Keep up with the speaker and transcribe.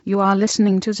You are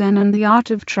listening to Zen and the Art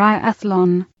of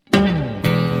Triathlon.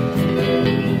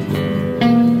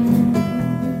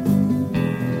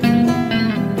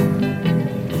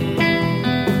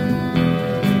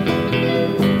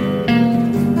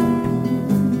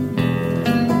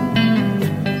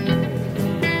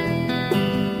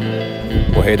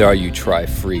 Well, hey there, you tri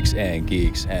freaks and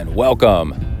geeks, and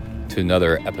welcome to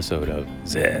another episode of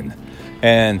Zen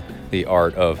and the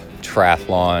Art of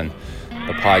Triathlon,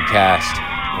 the podcast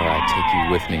where I take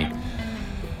you with me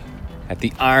at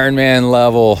the Ironman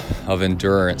level of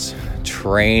endurance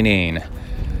training,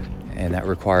 and that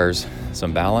requires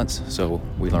some balance. So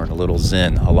we learn a little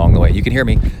Zen along the way. You can hear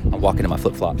me. I'm walking in my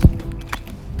flip-flops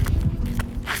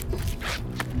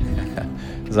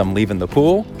as I'm leaving the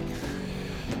pool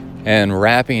and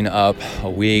wrapping up a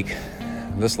week.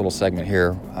 This little segment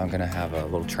here, I'm going to have a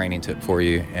little training tip for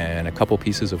you and a couple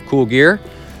pieces of cool gear.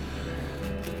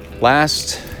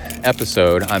 Last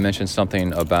episode, I mentioned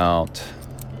something about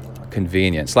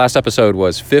convenience. Last episode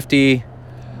was 50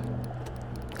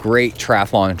 great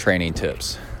triathlon training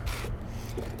tips.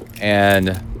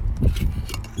 And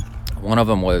one of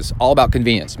them was all about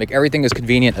convenience. Make everything as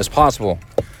convenient as possible.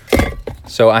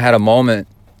 So I had a moment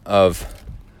of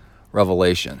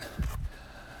revelation.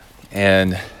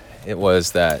 And it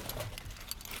was that,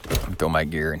 throw my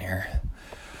gear in here,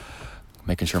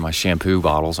 making sure my shampoo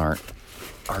bottles are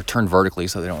turned vertically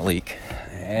so they don't leak.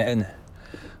 And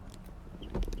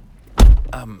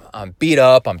I'm beat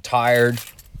up, I'm tired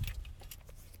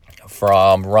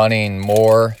from running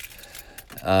more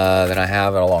than I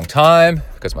have in a long time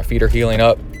because my feet are healing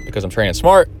up because I'm training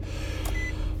smart.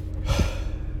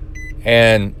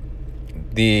 And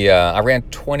I ran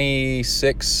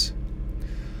 26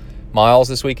 miles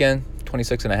this weekend,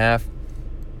 26 and a half,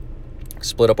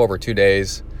 split up over 2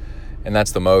 days, and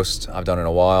that's the most I've done in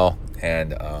a while.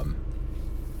 And I'm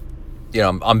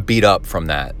beat up from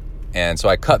that, and so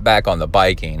I cut back on the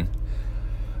biking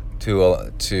to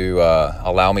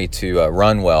allow me to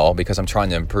run well, because I'm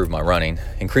trying to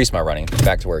increase my running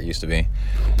back to where it used to be.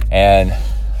 And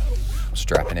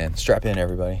strap in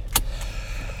everybody.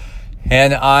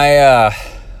 And I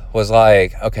was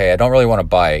like, okay, I don't really want to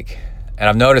bike. And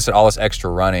I've noticed that all this extra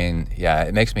running,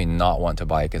 it makes me not want to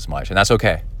bike as much. And that's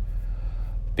okay,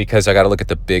 because I got to look at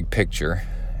the big picture.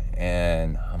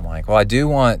 And I'm like, well, I do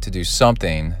want to do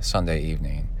something Sunday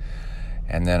evening.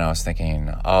 And then I was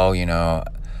thinking, I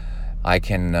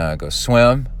can go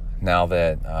swim now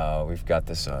that we've got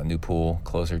this new pool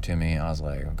closer to me. I was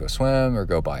like, go swim or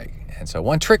go bike. And so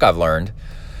one trick I've learned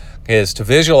is to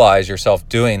visualize yourself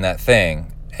doing that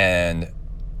thing, and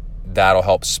that'll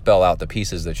help spell out the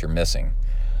pieces that you're missing,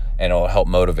 and it'll help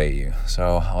motivate you.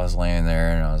 So I was laying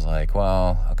there and I was like,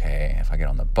 well, okay, if I get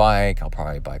on the bike, I'll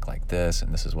probably bike like this,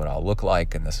 and this is what I'll look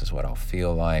like, and this is what I'll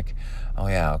feel like. Oh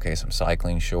yeah, okay, some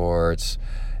cycling shorts,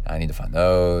 I need to find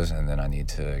those, and then I need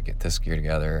to get this gear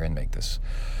together and make this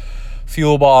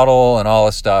fuel bottle and all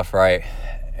this stuff, right?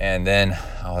 And then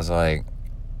I was like,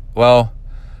 well,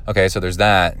 okay, so there's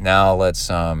that. Now let's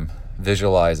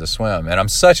visualize the swim. And I'm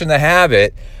such in the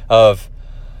habit of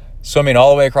swimming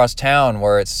all the way across town,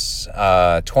 where it's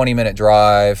a 20-minute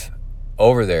drive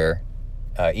over there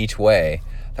each way,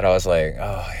 that I was like,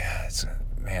 oh yeah,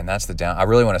 that's the down. I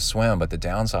really want to swim, but the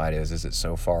downside is it's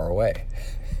so far away.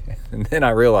 And then I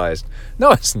realized,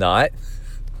 no, it's not.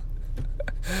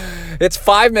 It's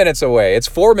 5 minutes away. It's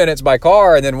 4 minutes by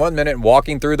car, and then 1 minute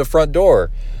walking through the front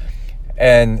door.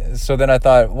 And so then I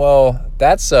thought, well,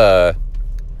 that's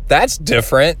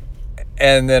different.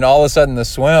 And then all of a sudden the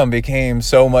swim became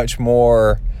so much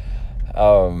more,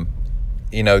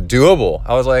 doable.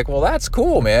 I was like, well, that's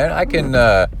cool, man. I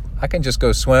can just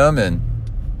go swim and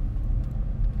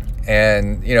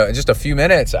in just a few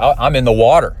minutes, I'm in the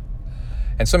water.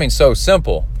 And swimming's so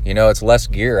simple. It's less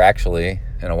gear, actually,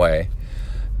 in a way,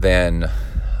 than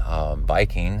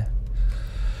biking.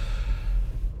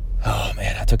 Oh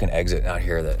man, I took an exit out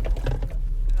here that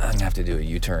I'm gonna have to do a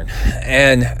U-turn.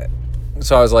 And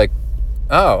so I was like,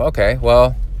 oh, okay,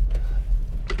 well,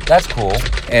 that's cool.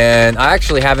 And I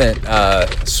actually haven't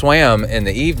swam in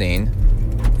the evening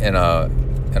in a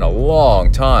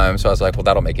long time. So I was like, well,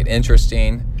 that'll make it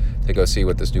interesting to go see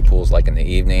what this new pool is like in the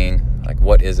evening. Like,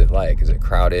 what is it like? Is it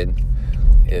crowded?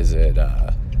 Is it,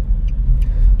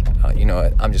 you know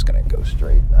what? I'm just gonna go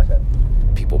straight. I got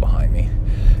people behind me.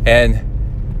 And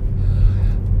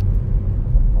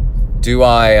so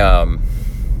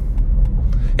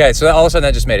all of a sudden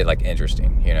that just made it like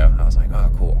interesting, I was like,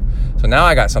 oh, cool. So now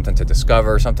I got something to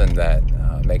discover, something that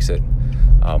makes it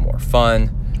more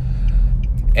fun.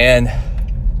 And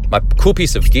my cool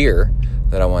piece of gear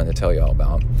that I wanted to tell you all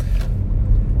about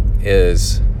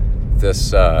is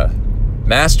this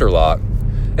master lock.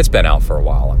 It's been out for a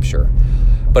while, I'm sure,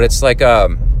 but it's like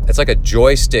a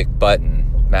joystick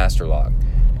button master lock,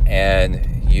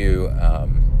 and you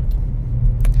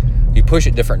push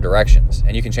it different directions,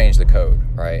 and you can change the code,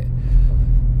 right?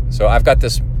 So I've got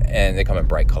this, and they come in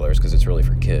bright colors because it's really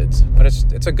for kids, but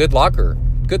it's a good locker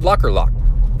lock.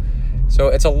 So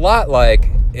it's a lot like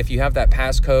if you have that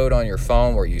passcode on your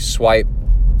phone where you swipe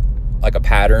like a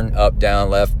pattern, up, down,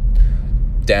 left,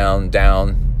 down,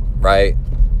 right,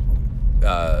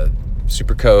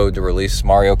 super code to release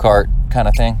Mario Kart kind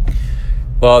of thing.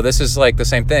 Well, this is like the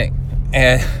same thing,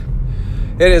 and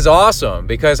it is awesome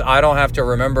because I don't have to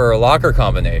remember a locker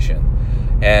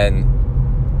combination. And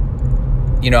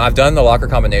I've done the locker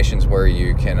combinations where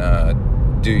you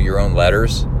can do your own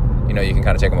letters. You can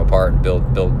kind of take them apart and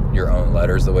build your own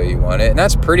letters the way you want it, and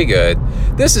that's pretty good.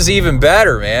 This is even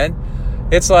better, man.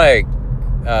 It's like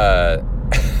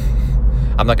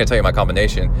I'm not going to tell you my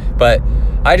combination, but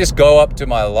I just go up to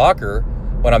my locker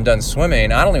when I'm done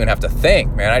swimming. I don't even have to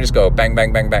think, man. I just go bang,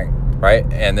 bang, bang, bang, right?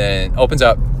 And then opens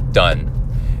up, done.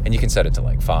 And you can set it to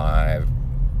like 5,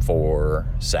 4,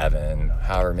 7,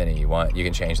 however many you want. You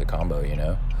can change the combo,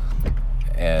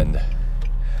 And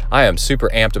I am super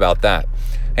amped about that.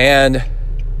 And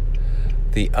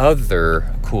the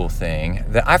other cool thing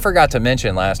that I forgot to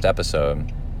mention last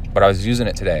episode, but I was using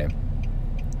it today,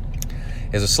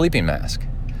 is a sleeping mask.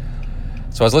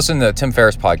 So I was listening to the Tim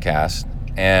Ferriss podcast,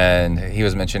 and he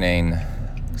was mentioning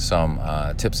some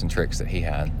tips and tricks that he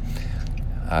had.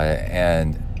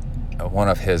 And one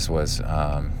of his was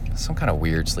some kind of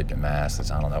weird sleeping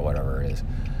mask. I don't know, whatever it is.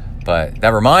 But that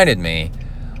reminded me,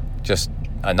 just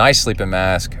a nice sleeping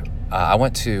mask. I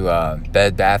went to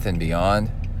Bed Bath &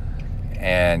 Beyond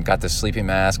and got this sleeping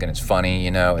mask, and it's funny,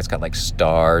 it's got like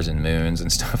stars and moons and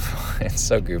stuff. It's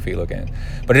so goofy looking,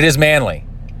 but it is manly.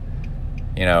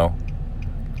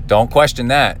 Don't question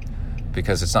that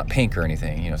because it's not pink or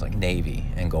anything. It's like navy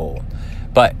and gold.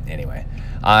 But anyway,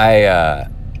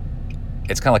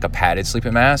 it's kind of like a padded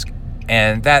sleeping mask,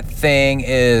 and that thing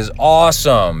is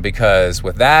awesome because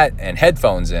with that and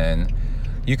headphones in,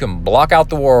 you can block out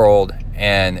the world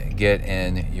and get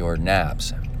in your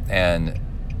naps, and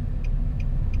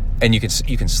you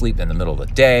can sleep in the middle of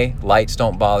the day. Lights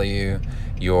don't bother you.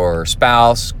 Your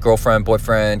spouse, girlfriend,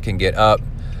 boyfriend can get up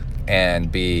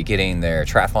and be getting their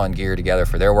triathlon gear together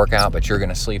for their workout, but you're going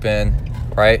to sleep in,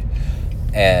 right?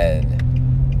 And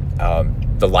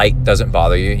the light doesn't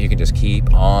bother you. You can just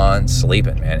keep on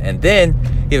sleeping, man. And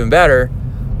then, even better,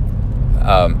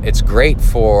 it's great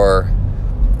for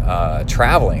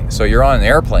traveling. So you're on an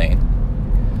airplane,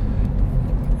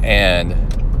 and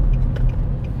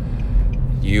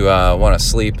you want to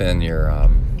sleep in your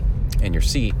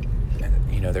seat.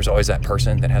 There's always that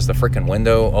person that has the freaking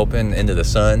window open into the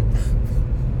sun,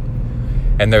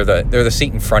 and they're the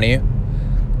seat in front of you,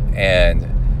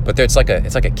 but it's like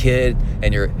a kid,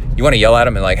 and you want to yell at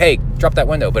them and like, hey, drop that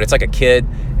window, but it's like a kid,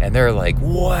 and they're like,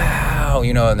 wow,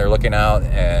 and they're looking out,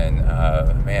 and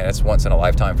man, it's once in a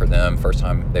lifetime for them, first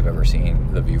time they've ever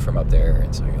seen the view from up there,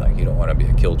 and so you don't want to be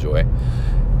a killjoy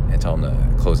and tell them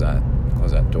to close that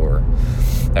door,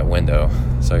 that window,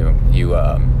 so you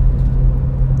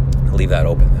leave that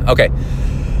open. Okay.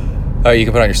 You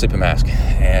can put on your sleeping mask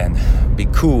and be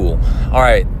cool. All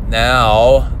right,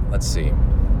 now let's see.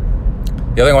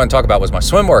 The other thing I want to talk about was my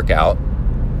swim workout,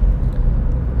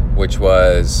 which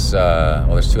was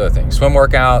there's two other things. Swim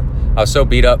workout. I was so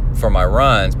beat up for my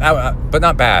runs, but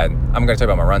not bad. I'm going to tell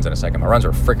you about my runs in a second. My runs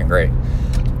were freaking great,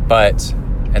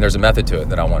 and there's a method to it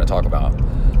that I want to talk about.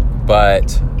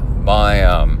 But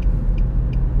my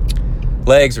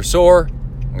legs are sore.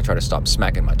 I'm going to try to stop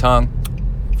smacking my tongue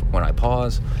when I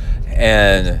pause.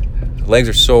 And legs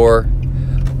are sore.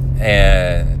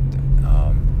 And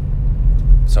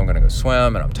so I'm going to go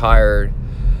swim, and I'm tired.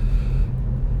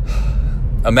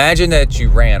 Imagine that you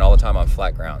ran all the time on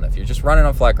flat ground. If you're just running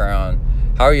on flat ground,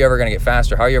 how are you ever going to get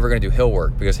faster? How are you ever going to do hill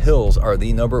work? Because hills are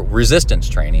resistance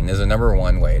training is the number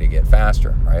one way to get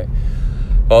faster, right?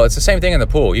 Well, it's the same thing in the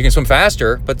pool. You can swim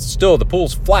faster, but still the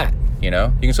pool's flat. You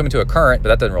can swim into a current, but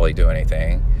that doesn't really do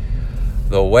anything.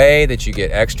 The way that you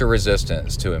get extra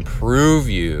resistance to improve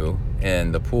you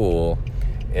in the pool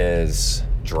is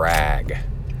drag.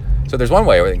 So there's one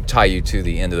way where they can tie you to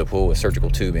the end of the pool with surgical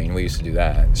tubing. We used to do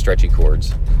that, stretchy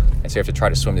cords. And so you have to try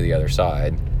to swim to the other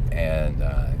side, and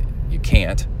you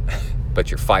can't,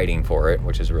 but you're fighting for it,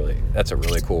 that's a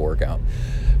really cool workout.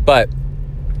 But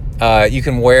you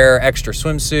can wear extra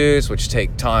swimsuits, which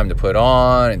take time to put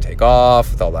on and take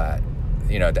off with all that,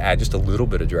 to add just a little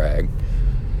bit of drag.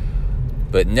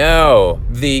 But no,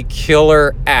 the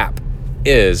killer app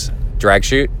is Drag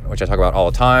Chute, which I talk about all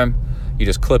the time. You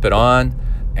just clip it on,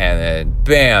 and then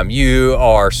bam, you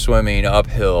are swimming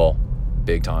uphill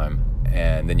big time.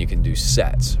 And then you can do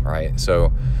sets, right?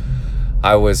 So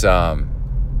I was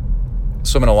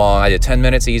swimming along. I did 10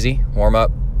 minutes easy warm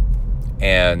up,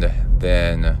 and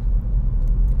then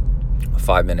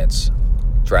 5 minutes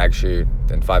drag chute,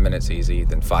 then 5 minutes easy,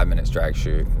 then 5 minutes drag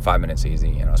chute, 5 minutes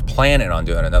easy. And I was planning on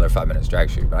doing another 5 minutes drag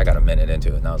chute, but I got a minute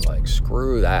into it, and I was like,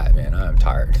 screw that, man, I'm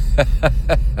tired.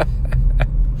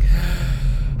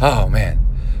 Oh, man.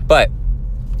 But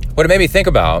what it made me think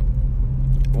about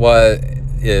was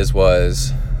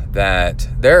that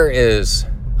there is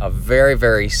a very,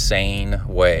 very sane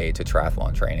way to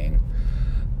triathlon training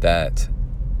that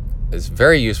is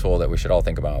very useful that we should all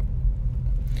think about.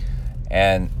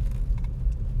 And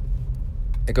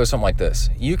it goes something like this.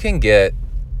 You can get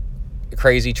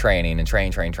crazy training and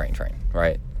train,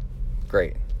 right?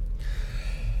 Great.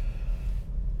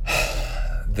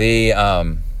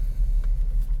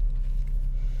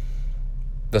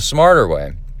 The smarter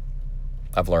way,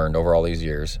 I've learned over all these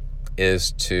years,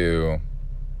 is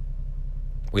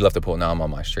we left the pool. Now I'm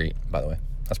on my street, by the way.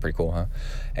 That's pretty cool, huh?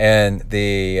 And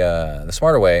the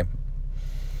smarter way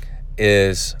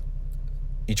is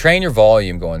you train your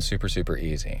volume going super, super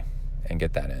easy and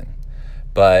get that in.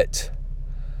 But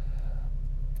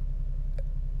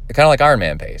kind of like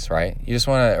Ironman pace, right? You just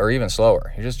want to, or even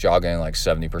slower. You're just jogging like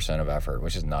 70% of effort,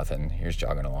 which is nothing. You're just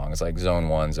jogging along. It's like zone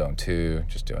 1, zone 2,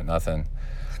 just doing nothing.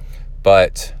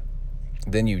 But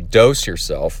then you dose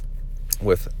yourself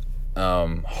with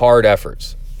hard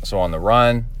efforts. So on the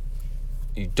run,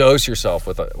 you dose yourself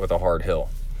with a hard hill,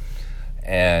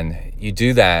 and you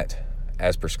do that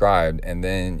as prescribed, and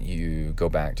then you go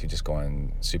back to just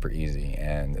going super easy.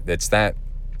 And it's that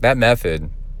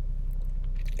method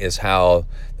is how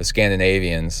the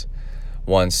Scandinavians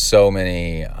won so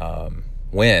many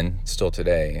still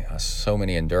today so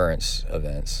many endurance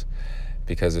events,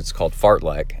 because it's called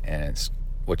fartlek,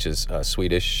 which is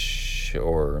Swedish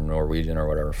or Norwegian or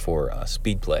whatever for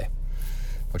speedplay,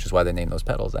 which is why they named those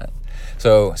pedals that.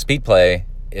 So speedplay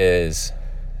is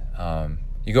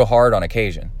you go hard on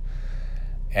occasion,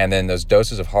 and then those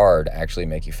doses of hard actually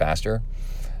make you faster,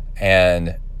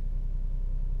 and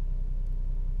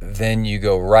then you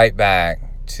go right back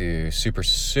to super,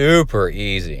 super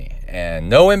easy, and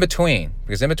no in between,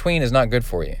 because in between is not good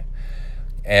for you.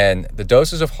 And the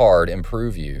doses of hard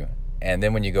improve you, and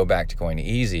then when you go back to going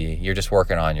easy, you're just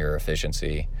working on your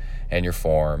efficiency and your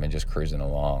form and just cruising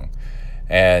along.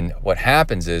 And what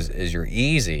happens is you're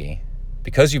easy,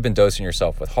 because you've been dosing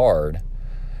yourself with hard,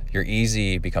 your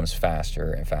easy becomes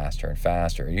faster and faster and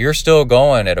faster. You're still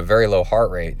going at a very low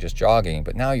heart rate, just jogging,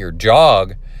 but now your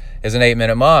jog is an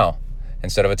 8-minute mile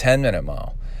instead of a 10-minute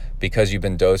mile, because you've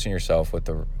been dosing yourself with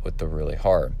the really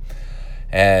hard.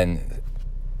 And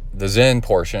the Zen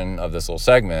portion of this little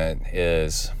segment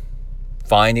is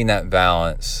finding that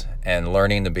balance and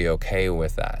learning to be okay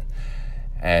with that,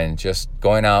 and just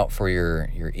going out for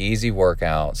your easy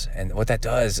workouts. And what that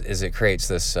does is it creates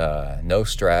this no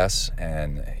stress,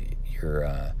 and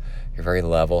you're very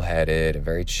level-headed and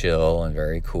very chill and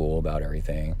very cool about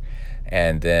everything.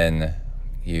 And then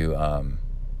you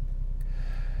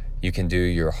can do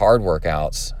your hard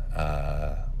workouts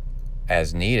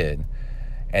as needed,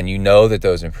 and you know that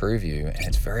those improve you, and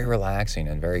it's very relaxing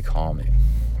and very calming,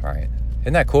 right?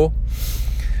 Isn't that cool?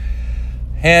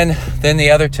 And then the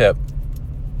other tip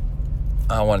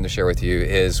I wanted to share with you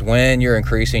is when you're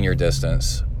increasing your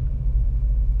distance,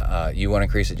 you want to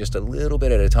increase it just a little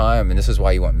bit at a time, and this is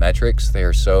why you want metrics. They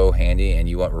are so handy, and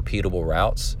you want repeatable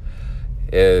routes.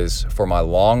 Is for my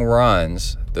long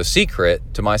runs, the secret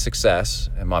to my success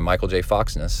and my Michael J.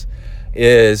 Foxness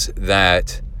is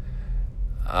that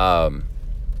I've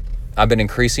been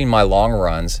increasing my long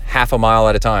runs half a mile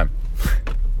at a time.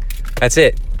 That's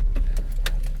it.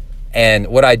 And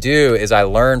what I do is I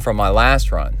learn from my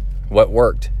last run what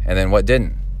worked and then what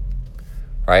didn't,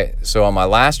 right? So on my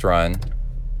last run,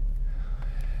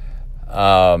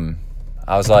 I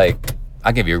was like,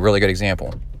 I'll give you a really good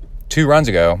example. 2 runs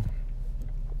ago,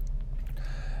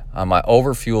 I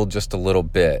overfueled just a little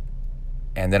bit,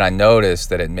 and then I noticed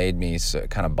that it made me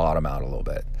kind of bottom out a little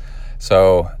bit.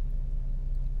 So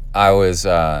I was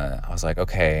like,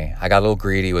 okay, I got a little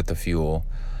greedy with the fuel,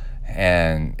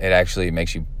 and it actually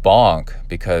makes you bonk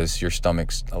because your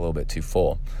stomach's a little bit too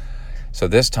full. So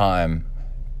this time,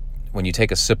 when you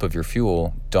take a sip of your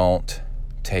fuel, don't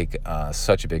take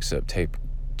such a big sip.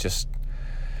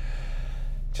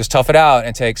 Just tough it out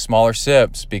and take smaller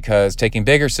sips, because taking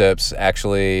bigger sips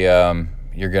actually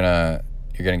you're gonna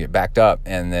get backed up,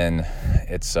 and then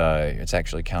it's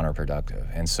actually counterproductive.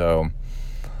 And so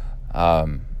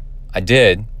I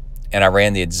did, and I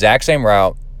ran the exact same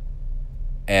route,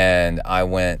 and I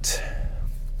went,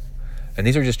 and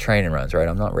these are just training runs, right?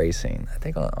 I'm not racing. I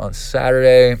think on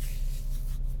Saturday,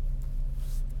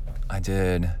 I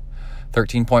did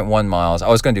 13.1 miles. I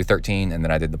was going to do 13, and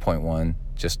then I did the 0.1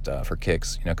 just for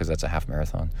kicks, because that's a half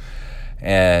marathon.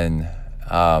 And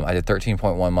I did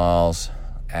 13.1 miles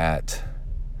at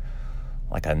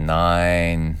like a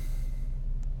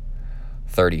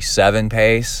 9:37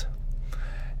 pace.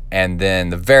 And then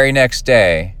the very next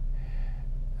day,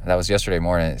 that was yesterday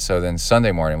morning. So then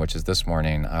Sunday morning, which is this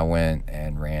morning, I went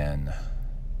and ran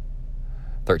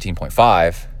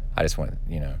 13.5. I just went,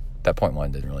 that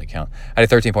 0.1 didn't really count. I did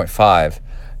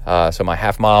 13.5. So my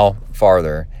half mile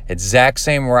farther, exact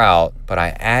same route, but I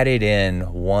added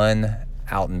in one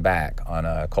out and back on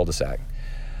a cul-de-sac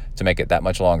to make it that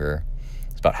much longer.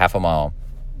 It's about half a mile.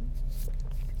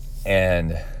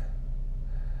 And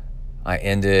I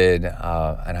ended,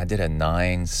 and I did a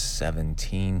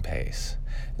 9:17 pace.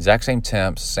 Exact same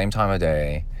temps, same time of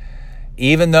day.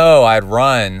 Even though I'd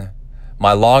run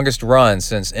my longest run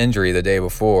since injury the day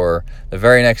before, the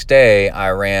very next day I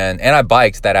ran, and I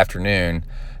biked that afternoon,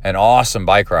 an awesome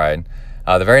bike ride.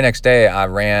 The very next day I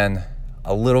ran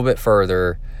a little bit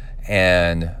further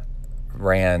and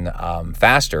ran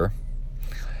faster.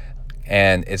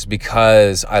 And it's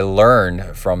because I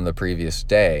learned from the previous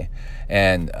day.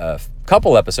 And a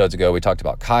couple episodes ago, we talked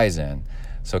about Kaizen.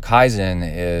 So Kaizen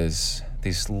is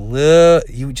these little,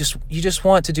 you just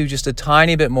want to do just a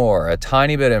tiny bit more, a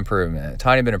tiny bit improvement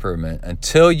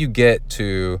until you get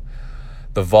to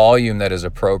the volume that is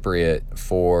appropriate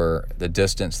for the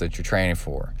distance that you're training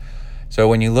for. So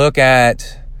when you look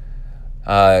at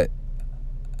a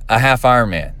half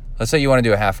Ironman, let's say you want to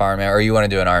do a half Ironman or you want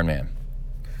to do an Ironman,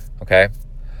 okay?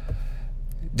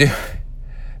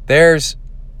 There's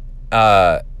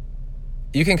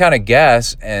you can kind of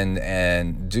guess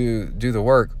and do the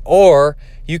work, or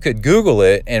you could Google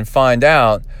it and find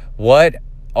out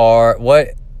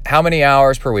how many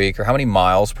hours per week or how many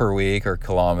miles per week or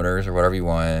kilometers or whatever you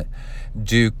want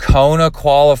do Kona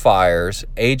qualifiers,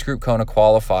 age group Kona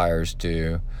qualifiers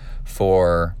do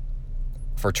for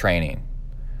training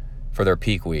for their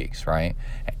peak weeks, right?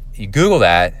 You Google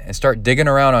that and start digging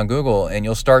around on Google, and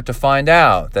you'll start to find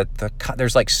out that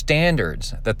there's like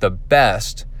standards that the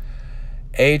best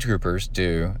age groupers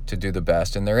do to do the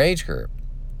best in their age group.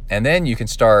 And then you can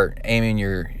start aiming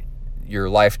your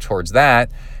life towards that.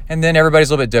 And then everybody's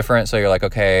a little bit different. So you're like,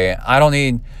 okay, I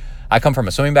come from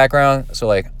a swimming background. So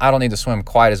like, I don't need to swim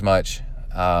quite as much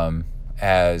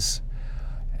as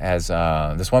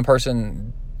this one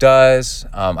person does.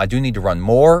 I do need to run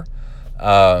more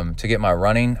to get my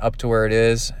running up to where it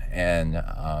is. And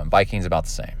biking's about the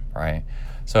same, right?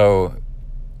 So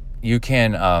you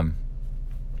can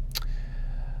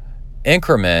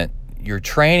increment your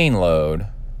training load,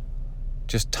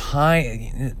 just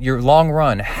your long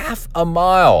run, half a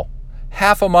mile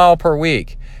per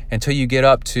week, until you get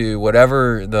up to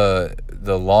whatever the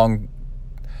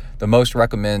most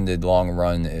recommended long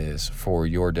run is for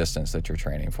your distance that you're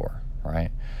training for, right?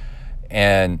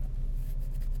 And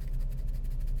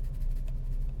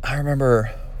I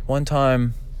remember one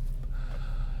time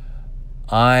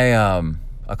a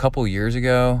couple years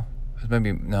ago, it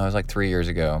was like 3 years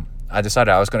ago, I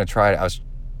decided I was going to try it. I was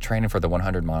training for the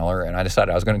 100 miler, and I decided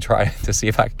I was going to try to see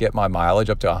if I could get my mileage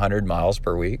up to 100 miles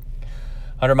per week,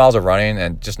 100 miles of running,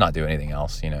 and just not do anything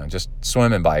else, just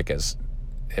swim and bike as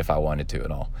if I wanted to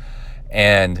and all.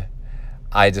 And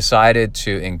I decided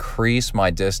to increase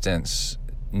my distance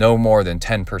no more than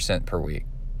 10% per week.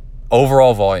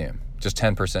 Overall volume, just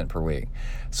 10% per week.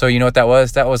 So you know what that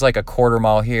was? That was like a quarter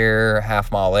mile here,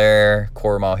 half mile there,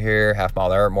 quarter mile here, half mile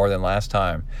there, more than last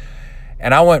time.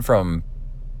 And I went from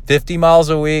 50 miles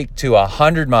a week to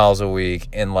 100 miles a week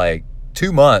in like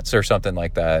 2 months or something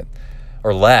like that,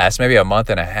 or less, maybe a month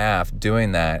and a half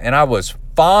doing that. And I was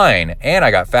fine, and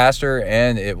I got faster,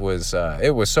 and it was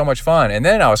so much fun. And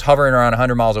then I was hovering around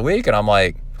 100 miles a week, and I'm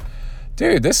like,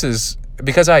 dude, this is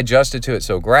because I adjusted to it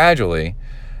so gradually.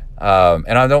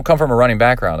 And I don't come from a running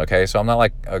background, okay? So I'm not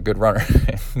like a good runner.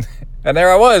 And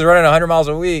there I was running 100 miles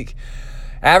a week,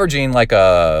 averaging like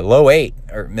a low 8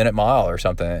 or minute mile or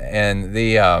something. And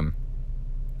it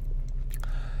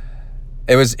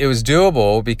was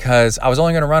doable because I was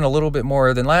only going to run a little bit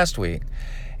more than last week.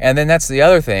 And then that's the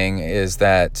other thing, is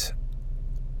that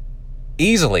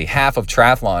easily half of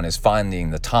triathlon is finding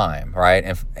the time,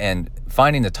 right? And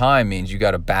finding the time means you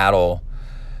got to battle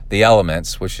the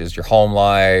elements, which is your home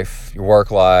life, your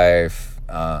work life,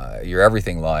 your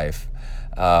everything life,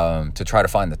 to try to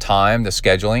find the time, the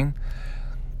scheduling.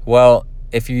 Well,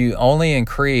 if you only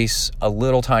increase a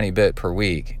little tiny bit per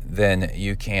week, then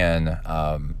you can,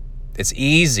 it's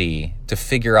easy to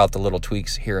figure out the little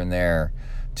tweaks here and there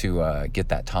to get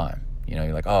that time. You know,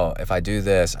 you're like, oh, if I do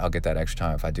this, I'll get that extra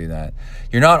time if I do that.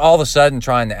 You're not all of a sudden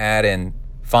trying to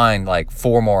find like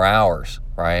 4 more hours,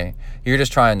 right? You're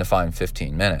just trying to find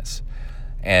 15 minutes.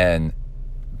 And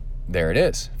there it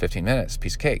is, 15 minutes,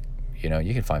 piece of cake. You know,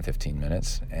 you can find 15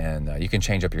 minutes, and you can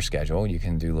change up your schedule. You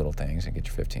can do little things and get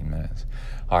your 15 minutes.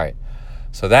 All right,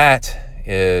 so that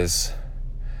is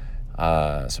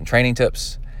some training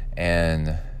tips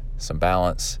and some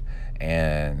balance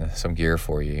and some gear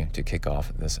for you to kick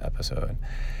off this episode.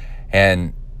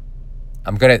 And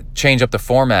I'm going to change up the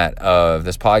format of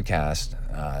this podcast,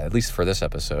 at least for this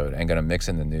episode, and going to mix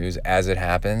in the news as it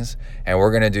happens. And we're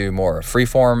going to do more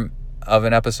freeform of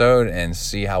an episode and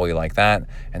see how we like that.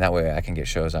 And that way I can get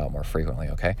shows out more frequently,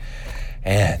 okay?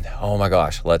 And, oh my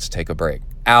gosh, let's take a break.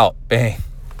 Out. Bang.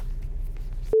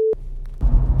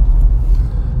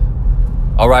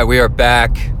 All right, we are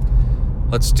back.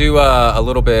 Let's do a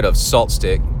little bit of salt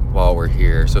stick while we're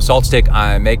here. So salt stick,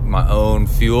 I make my own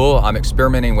fuel. I'm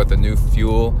experimenting with a new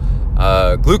fuel,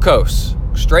 glucose,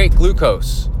 straight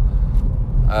glucose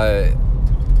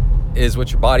is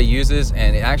what your body uses,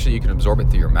 and actually you can absorb it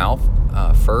through your mouth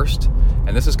first.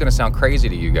 And this is going to sound crazy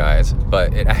to you guys,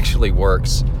 but it actually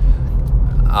works.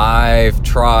 I've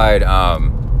tried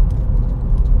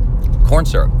corn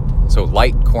syrup, so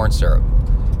light corn syrup.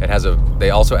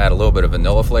 They also add a little bit of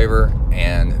vanilla flavor,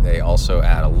 and they also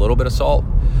add a little bit of salt,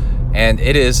 and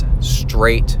it is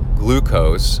straight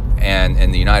glucose. And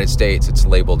in the United States, it's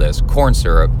labeled as corn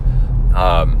syrup.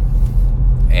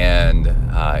 And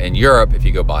in Europe, if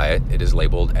you go buy it, it is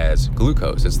labeled as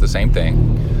glucose. It's the same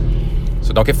thing.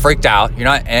 So don't get freaked out.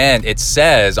 And it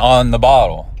says on the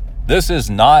bottle, this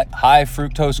is not high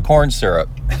fructose corn syrup.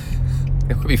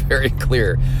 It will be very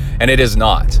clear. And it is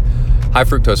not. High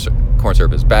fructose corn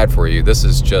syrup is bad for you. This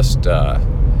is just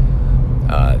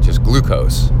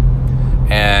glucose.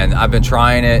 And I've been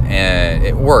trying it, and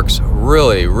it works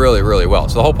really, really, really well.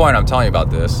 So the whole point I'm telling you about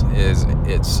this is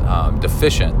it's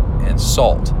deficient in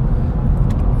salt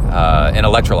and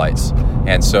electrolytes.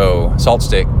 And so salt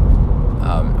stick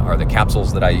are the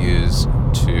capsules that I use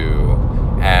to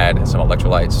add some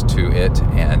electrolytes to it.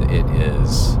 And it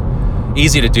is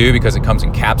easy to do because it comes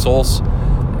in capsules.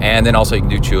 And then also you can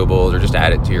do chewables or just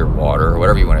add it to your water or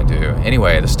whatever you want to do.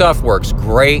 Anyway, the stuff works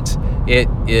great. It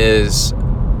is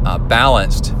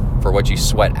balanced for what you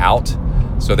sweat out.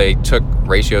 So they took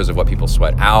ratios of what people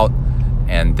sweat out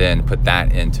and then put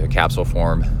that into capsule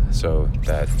form so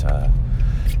that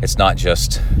it's not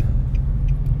just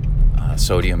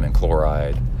sodium and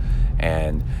chloride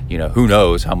and, who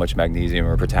knows how much magnesium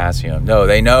or potassium. No,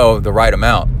 they know the right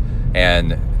amount,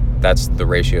 and that's the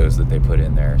ratios that they put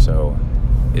in there. So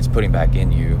it's putting back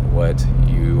in you what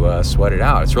you sweated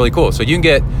out. It's really cool. So you can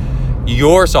get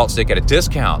your salt stick at a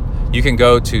discount. You can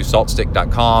go to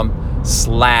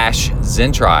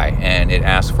saltstick.com/ZenTri, and it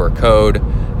asks for a code,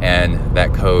 and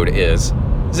that code is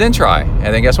ZenTri.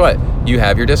 And then guess what? You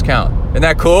have your discount. Isn't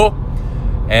that cool?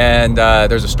 And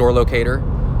there's a store locator.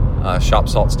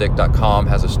 ShopSaltstick.com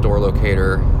has a store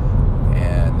locator,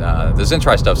 and the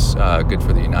ZenTri stuff's good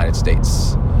for the United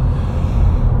States.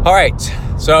 All right,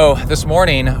 so this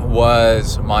morning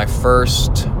was my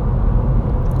first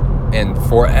in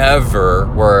forever,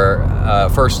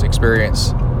 first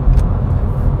experience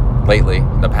lately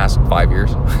in the past 5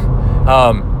 years,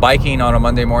 biking on a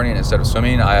Monday morning instead of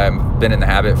swimming. I've been in the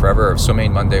habit forever of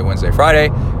swimming Monday, Wednesday, Friday,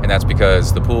 and that's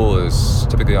because the pool is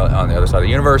typically on the other side of the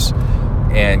universe,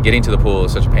 and getting to the pool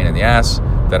is such a pain in the ass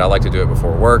that I like to do it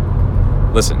before work.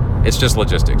 Listen, it's just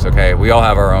logistics, okay? We all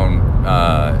have our own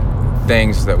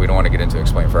things that we don't want to get into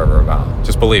explain forever about.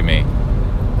 Just believe me,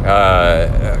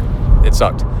 it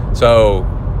sucked. So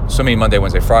swimming Monday,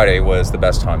 Wednesday, Friday was the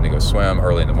best time to go swim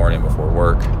early in the morning before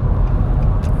work.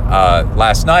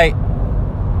 Last night,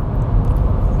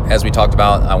 as we talked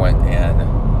about, I went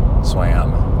and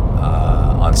swam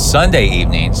on Sunday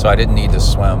evening, so I didn't need to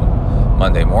swim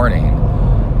Monday morning.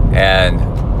 And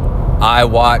I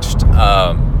watched,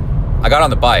 I got on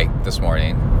the bike this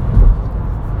morning,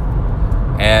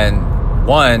 and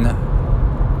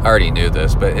I already knew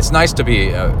this, but it's nice to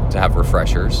have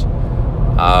refreshers.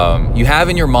 You have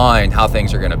in your mind how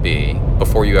things are going to be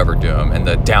before you ever do them, and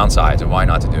the downsides and why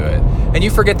not to do it. And you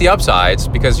forget the upsides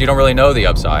because you don't really know the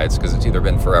upsides because it's either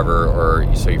been forever or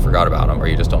so you forgot about them or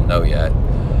you just don't know yet.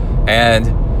 And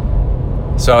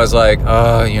so I was like,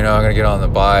 I'm going to get on the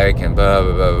bike and blah,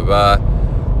 blah, blah, blah,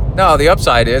 blah. No, the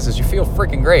upside is you feel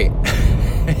freaking great.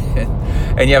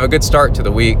 And you have a good start to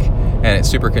the week, and it's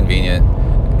super convenient.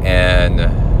 And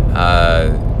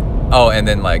And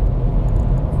then like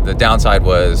the downside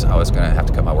was I was going to have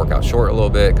to cut my workout short a little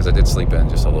bit because I did sleep in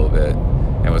just a little bit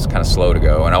and it was kind of slow to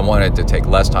go. And I wanted to take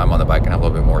less time on the bike and have a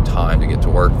little bit more time to get to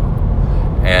work.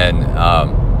 And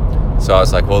so I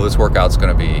was like, well, this workout's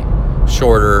going to be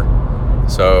shorter.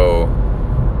 So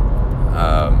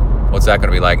what's that going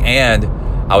to be like? And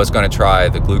I was going to try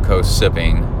the glucose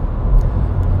sipping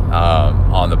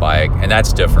on the bike. And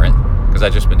that's different because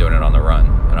I've just been doing it on the run.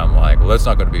 And I'm like, well, that's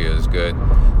not going to be as good.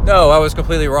 No, I was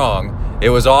completely wrong. It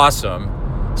was awesome.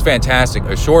 It's fantastic.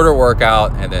 A shorter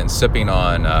workout and then sipping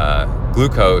on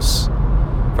glucose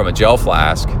from a gel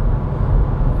flask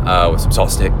with some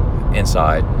salt stick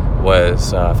inside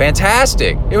was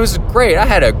fantastic. It was great. I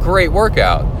had a great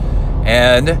workout.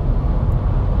 And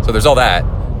so there's all that.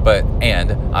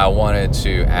 And I wanted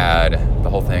to add the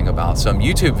whole thing about some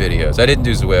YouTube videos. I didn't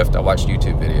do Zwift. I watched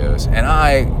YouTube videos. And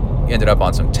I ended up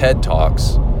on some TED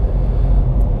Talks.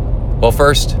 Well,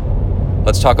 first,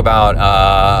 let's talk about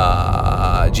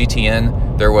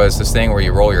GTN. There was this thing where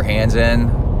you roll your hands in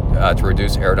to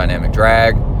reduce aerodynamic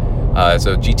drag. It's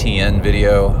a GTN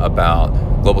video about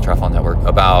Global Triathlon Network,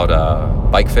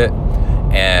 about Bike Fit.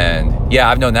 And yeah,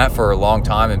 I've known that for a long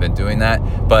time and been doing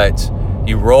that. But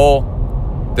you roll,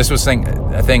 this was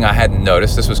a thing I hadn't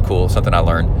noticed. This was cool, something I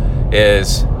learned,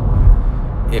 is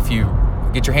if you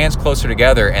get your hands closer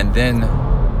together and then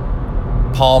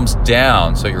palms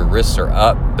down, so your wrists are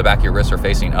up, the back of your wrists are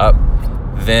facing up,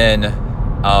 then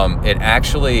it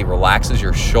actually relaxes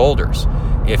your shoulders.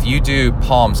 If you do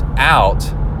palms out,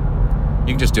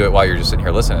 you can just do it while you're just sitting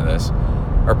here listening to this,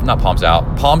 or not palms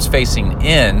out, palms facing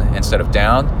in instead of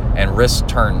down, and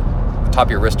the top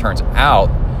of your wrist turns out.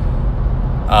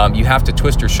 You have to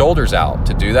twist your shoulders out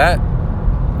to do that,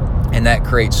 and that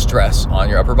creates stress on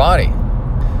your upper body.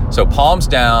 So palms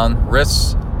down,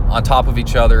 wrists on top of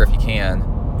each other if you can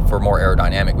for more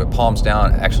aerodynamic, but palms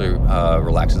down actually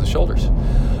relaxes the shoulders.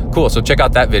 Cool, so check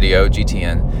out that video,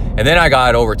 GTN. And then I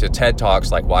got over to TED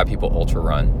Talks, like why people ultra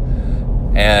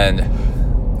run. And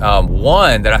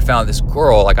one that I found, this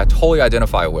girl, like I totally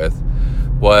identify with,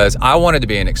 was I wanted to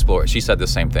be an explorer. She said the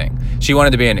same thing. She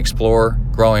wanted to be an explorer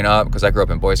growing up because I grew up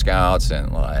in Boy Scouts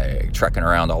and like trekking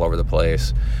around all over the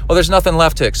place. Well, there's nothing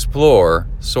left to explore,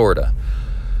 sorta.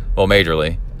 Well,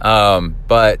 majorly.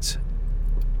 But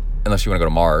unless you want to go to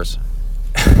Mars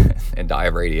and die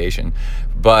of radiation.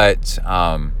 But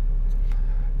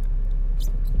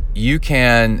you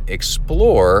can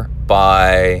explore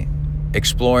by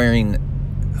exploring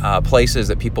places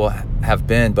that people have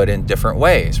been, but in different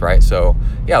ways, right? So,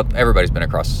 yeah, everybody's been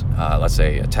across, let's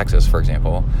say, Texas, for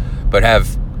example. But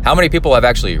how many people have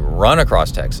actually run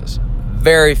across Texas?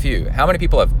 Very few. How many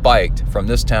people have biked from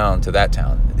this town to that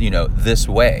town, this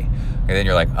way? And then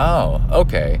you're like, oh,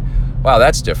 okay. Wow,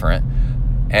 that's different.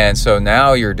 And so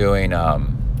now you're doing,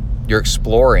 you're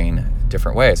exploring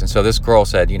different ways. And so this girl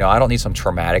said, I don't need some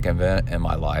traumatic event in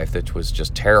my life that was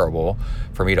just terrible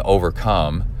for me to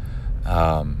overcome.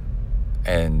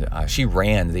 And she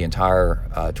ran the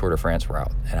entire Tour de France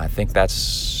route. And I think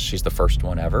she's the first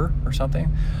one ever or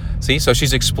something. See, so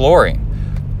she's exploring.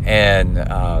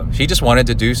 And she just wanted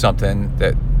to do something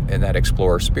that in that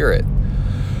explorer spirit.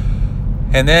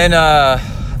 And then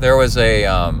there was a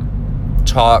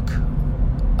talk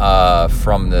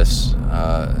from this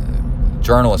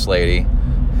journalist lady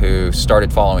who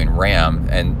started following RAM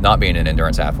and not being an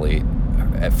endurance athlete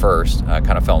at first,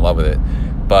 kind of fell in love with it.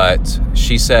 But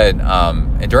she said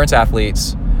endurance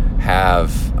athletes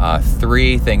have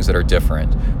three things that are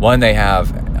different. One, they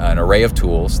have an array of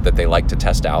tools that they like to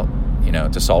test out,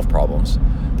 to solve problems.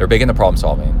 They're big into problem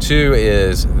solving. Two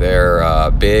is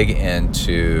they're big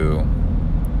into,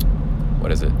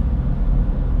 what is it?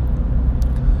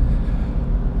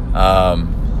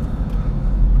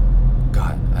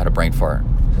 God, I had a brain fart.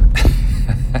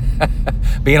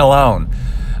 Being alone.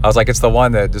 I was like, it's the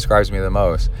one that describes me the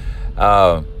most.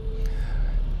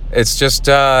 It's just,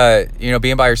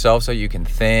 being by yourself so you can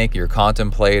think, you're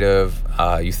contemplative.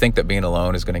 You think that being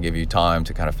alone is going to give you time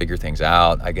to kind of figure things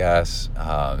out, I guess.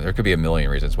 There could be a million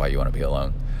reasons why you want to be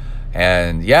alone.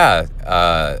 And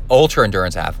yeah, ultra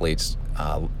endurance athletes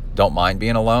don't mind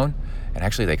being alone. And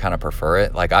actually they kind of prefer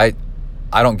it. Like I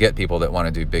don't get people that want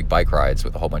to do big bike rides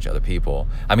with a whole bunch of other people.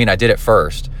 I mean, I did it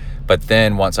first, but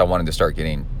then once I wanted to start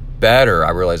getting better,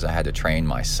 I realized I had to train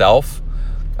myself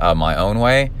my own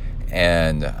way.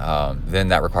 And then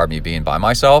that required me being by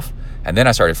myself. And then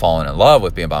I started falling in love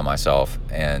with being by myself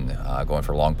and going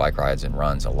for long bike rides and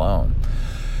runs alone.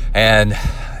 And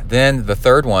then the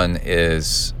third one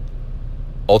is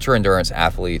ultra endurance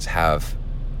athletes have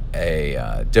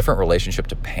a different relationship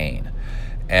to pain.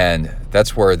 And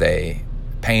that's where they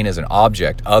pain is an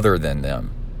object other than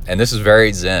them. And this is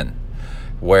very Zen,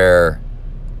 where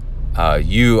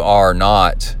you are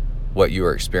not what you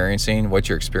are experiencing. What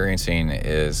you're experiencing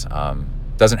is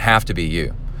doesn't have to be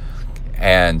you.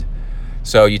 And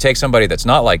so you take somebody that's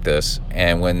not like this,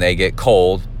 and when they get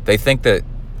cold, they think that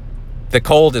the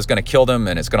cold is going to kill them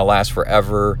and it's going to last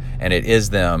forever, and it is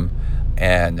them.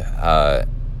 And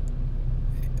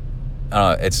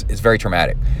it's very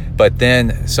traumatic. But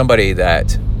then somebody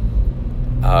that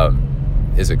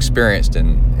is experienced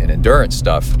in endurance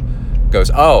stuff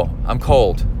goes, oh, I'm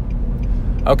cold.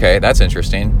 Okay, that's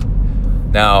interesting.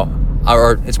 Now,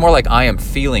 or it's more like I am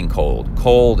feeling cold.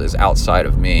 Cold is outside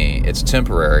of me. It's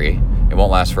temporary. It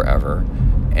won't last forever.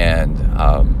 And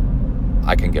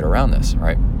I can get around this,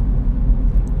 right?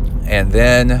 And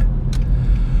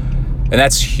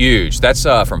that's huge. That's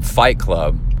from Fight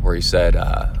Club, where he said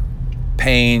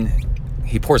pain,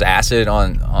 he pours acid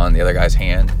on the other guy's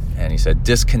hand, and he said,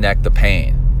 disconnect the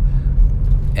pain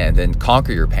and then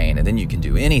conquer your pain, and then you can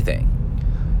do anything.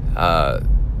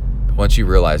 Once you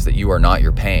realize that you are not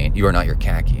your pain, you are not your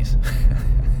khakis.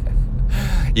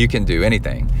 You can do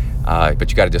anything,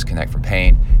 but you got to disconnect from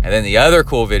pain. And then the other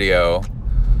cool video,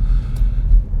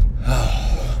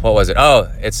 what was it?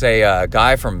 Oh, it's a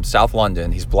guy from South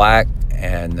London. He's black,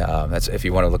 and that's if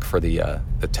you want to look for the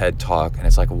TED Talk, and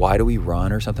it's like, why do we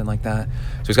run, or something like that.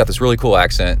 So he's got this really cool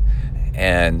accent,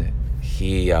 and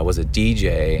he was a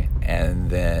DJ, and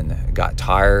then got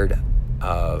tired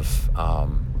of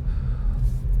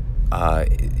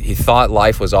he thought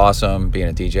life was awesome being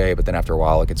a DJ, but then after a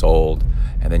while it gets old,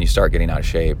 and then you start getting out of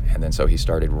shape, and then so he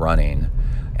started running,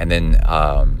 and then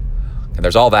and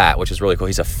there's all that, which is really cool.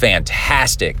 He's a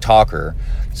fantastic talker,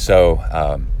 so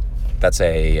that's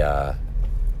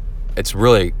it's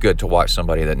really good to watch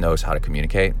somebody that knows how to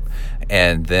communicate.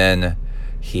 And then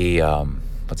he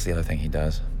what's the other thing he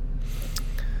does?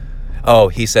 Oh,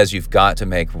 he says you've got to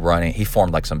make running. He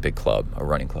formed like some big club, a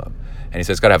running club. And he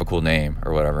says it's got to have a cool name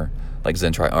or whatever, like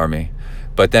ZenTri Army.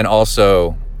 But then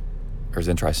also, or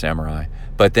ZenTri Samurai.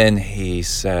 But then he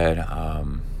said,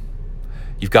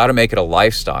 you've got to make it a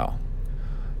lifestyle.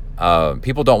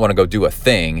 People don't want to go do a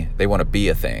thing. They want to be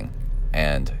a thing.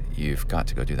 And you've got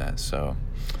to go do that. So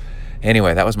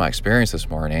anyway, that was my experience this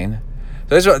morning.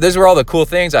 So those were all the cool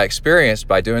things I experienced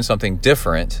by doing something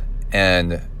different.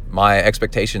 And my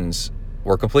expectations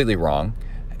were completely wrong,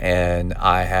 and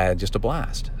I had just a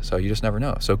blast. So you just never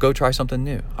know. So go try something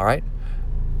new, all right?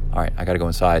 All right, I got to go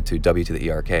inside to W to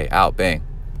the ERK. Out, bang.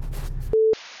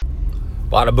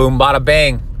 Bada boom, bada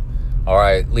bang. All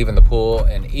right, leaving the pool,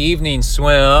 an evening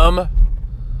swim.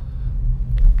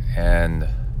 And,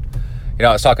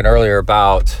 I was talking earlier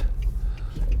about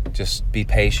just be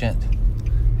patient,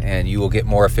 and you will get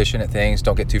more efficient at things.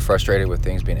 Don't get too frustrated with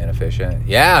things being inefficient.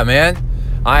 Yeah, man.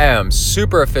 I am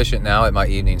super efficient now at my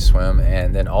evening swim,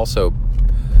 and then also,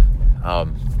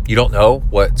 you don't know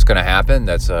what's going to happen.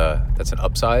 That's an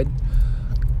upside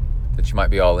that you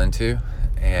might be all into,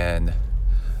 and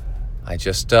I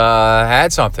just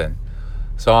had something.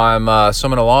 So I'm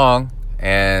swimming along,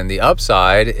 and the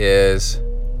upside is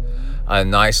a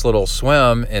nice little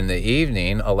swim in the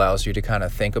evening allows you to kind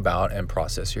of think about and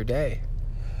process your day,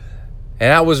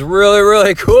 and that was really,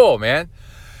 really cool, man.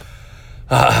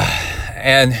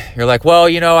 And you're like, well,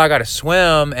 I got to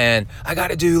swim, and I got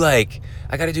to do like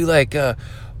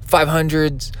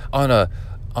 500s on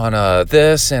a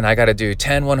this, and I got to do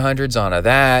 10 100s on a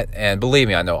that. And believe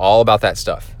me, I know all about that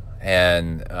stuff.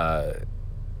 And, I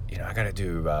got to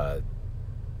do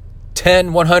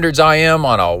 10 100s IM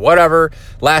on a whatever,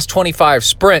 last 25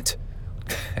 sprint.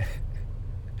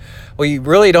 Well, you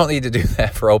really don't need to do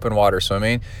that for open water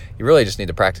swimming. You really just need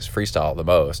to practice freestyle the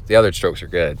most. The other strokes are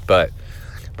good, but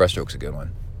breaststroke's a good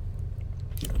one.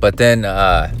 But then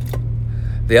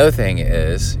the other thing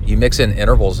is you mix in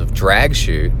intervals of drag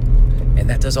chute, and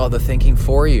that does all the thinking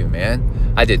for you,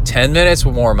 man. I did 10 minutes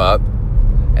warm up,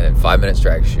 and then 5 minutes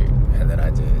drag chute, and then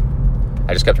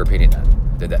I just kept repeating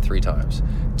that. Did that 3 times.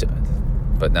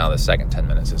 But now the second 10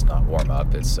 minutes is not warm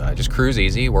up. It's just cruise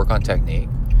easy, work on technique,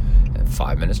 and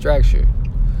 5 minutes drag chute,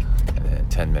 and then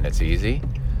 10 minutes easy,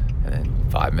 and then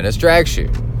 5 minutes drag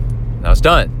chute. Now it's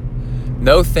done.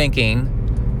 No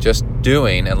thinking, just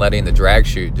doing and letting the drag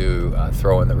chute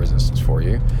throw in the resistance for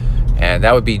you. And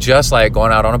that would be just like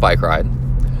going out on a bike ride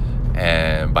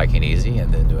and biking easy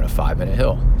and then doing a 5-minute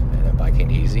hill, and then biking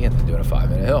easy and then doing a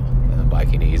 5-minute hill, and then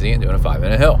biking easy and doing a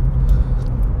 5-minute hill.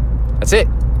 That's it.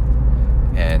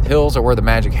 And hills are where the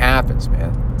magic happens,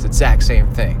 man. It's the exact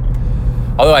same thing.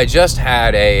 Although I just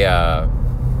had a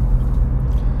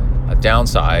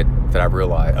downside that I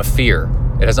realized, a fear.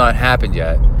 It has not happened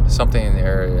yet. Something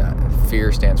there,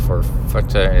 fear stands for, I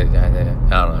don't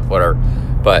know, whatever.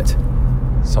 But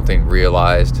something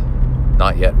realized,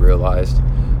 not yet realized.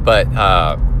 But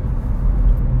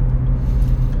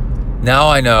now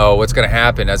I know what's going to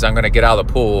happen as I'm going to get out of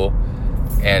the pool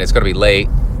and it's going to be late.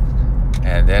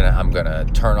 And then I'm going to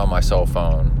turn on my cell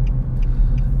phone.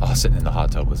 Oh, sitting in the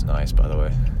hot tub was nice, by the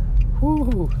way.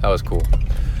 Woo, that was cool.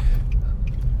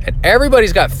 And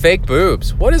everybody's got fake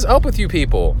boobs. What is up with you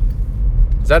people?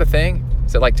 Is that a thing?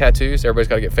 Is it like tattoos? Everybody's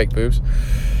got to get fake boobs?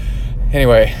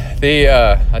 Anyway,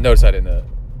 I noticed that in the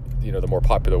more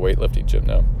popular weightlifting gym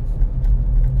now.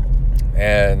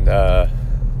 And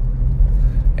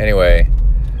anyway,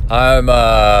 I'm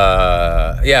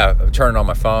turning on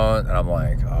my phone and I'm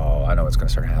like, oh, I know what's going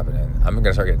to start happening. I'm going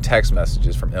to start getting text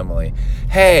messages from Emily.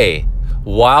 Hey,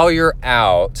 while you're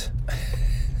out,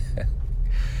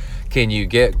 can you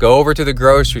go over to the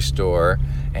grocery store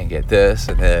and get this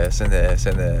and this and this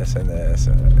and this and this?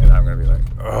 And I'm going to be like,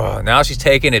 oh, now she's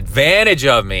taking advantage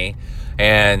of me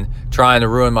and trying to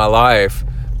ruin my life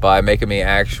by making me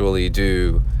actually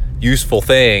do useful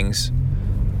things.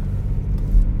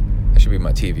 That should be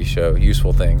my TV show,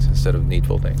 Useful Things instead of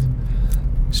Needful Things.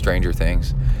 Stranger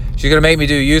Things. She's going to make me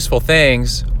do useful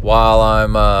things while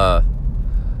I'm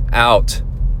out.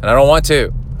 And I don't want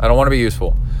to. I don't want to be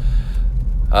useful.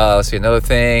 Let's see, another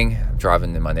thing. I'm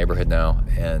driving in my neighborhood now,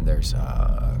 and there's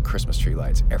Christmas tree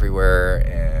lights everywhere.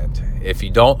 And if you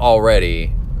don't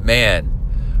already, man,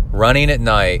 running at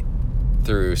night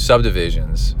through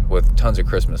subdivisions with tons of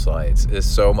Christmas lights is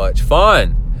so much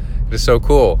fun. It is so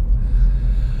cool.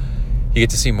 You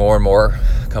get to see more and more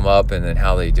come up and then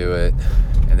how they do it.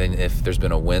 And then if there's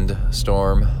been a wind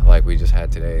storm like we just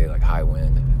had today, like high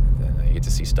wind, then you get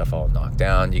to see stuff all knocked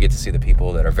down. You get to see the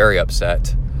people that are very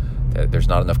upset that there's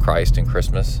not enough Christ in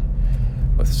Christmas.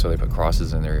 So they put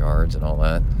crosses in their yards and all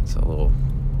that. It's a little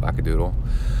wackadoodle.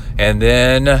 And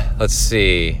then, let's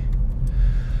see.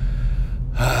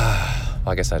 Well,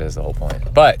 I guess that is the whole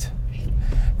point. But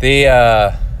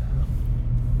your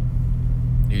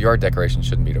yard decoration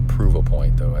shouldn't be to prove a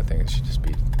point, though. I think it should just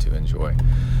be to enjoy.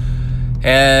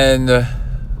 And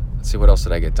let's see, what else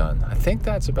did I get done? I think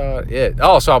that's about it.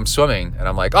 Oh, so I'm swimming, and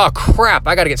I'm like, oh, crap,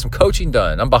 I got to get some coaching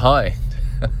done. I'm behind.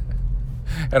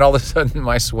 And all of a sudden,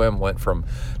 my swim went from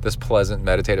this pleasant,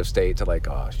 meditative state to like,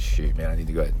 oh, shoot, man, I need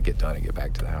to go ahead and get done and get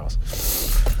back to the house.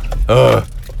 Ugh.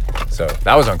 So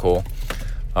that was uncool.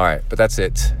 All right, but that's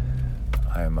it.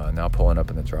 I'm now pulling up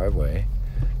in the driveway,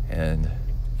 and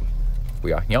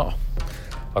we are here.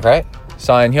 Okay,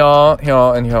 sign here,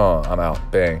 and here. I'm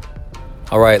out. Bang.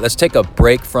 All right, let's take a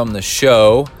break from the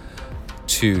show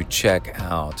to check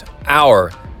out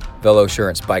our Velo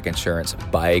Assurance Bike Insurance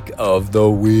Bike of the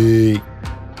Week.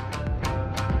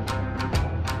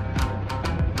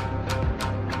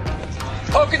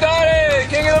 Polka Dotted,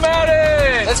 King of the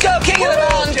Mountain. Let's go, King of the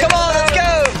Mountain. Come on, let's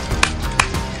go.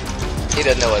 He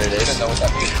doesn't know what it is. He doesn't know what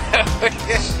that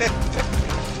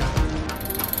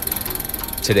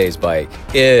means. Today's bike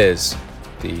is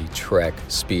the Trek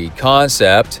Speed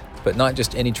Concept, but not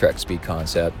just any Trek Speed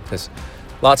Concept, because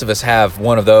lots of us have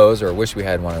one of those or wish we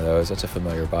had one of those. That's a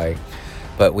familiar bike.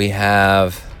 But we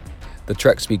have the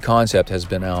Trek Speed Concept has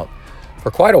been out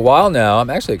for quite a while now. I'm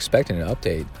actually expecting an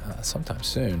update sometime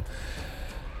soon,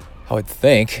 I would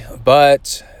think.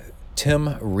 But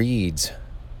Tim Reed's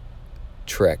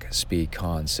Trek Speed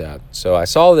Concept. So I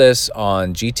saw this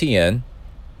on GTN,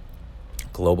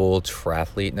 Global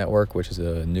Triathlete Network, which is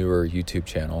a newer YouTube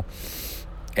channel.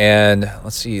 And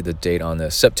let's see the date on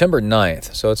this, September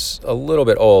 9th. So it's a little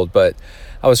bit old, but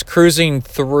I was cruising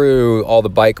through all the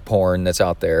bike porn that's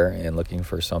out there and looking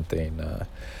for something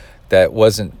that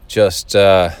wasn't just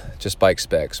bike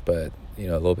specs, but a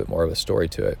little bit more of a story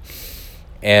to it.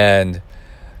 And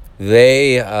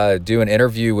they do an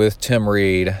interview with Tim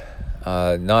Reed,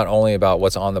 not only about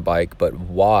what's on the bike, but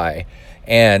why.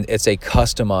 And it's a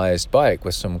customized bike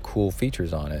with some cool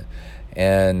features on it.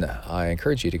 And I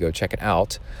encourage you to go check it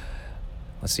out.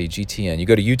 Let's see, GTN. You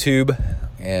go to YouTube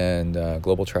and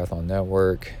Global Triathlon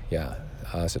Network. Yeah,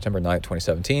 September 9th,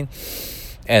 2017.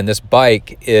 And this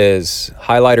bike is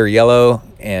highlighter yellow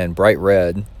and bright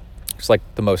red. It's like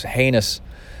the most heinous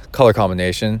color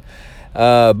combination.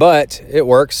 But it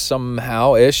works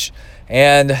somehow-ish.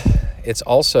 And it's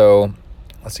also,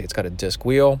 let's see, it's got a disc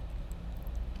wheel.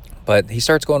 But he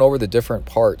starts going over the different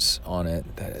parts on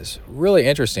it. That is really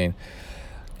interesting.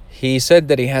 He said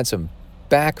that he had some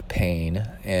back pain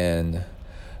and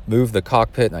moved the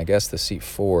cockpit and I guess the seat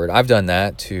forward. I've done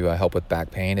that to help with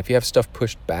back pain. If you have stuff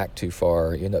pushed back too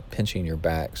far, you end up pinching your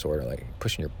back, sort of like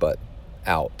pushing your butt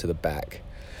out to the back.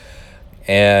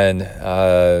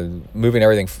 And moving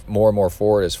everything more and more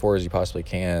forward as far as you possibly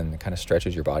can kind of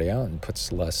stretches your body out and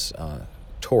puts less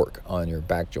torque on your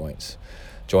back joints.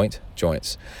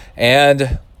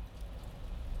 And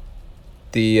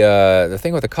the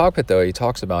thing with the cockpit, though, he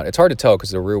talks about, it's hard to tell because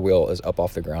the rear wheel is up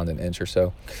off the ground an inch or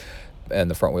so, and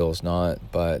the front wheel is not.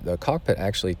 But the cockpit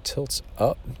actually tilts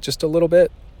up just a little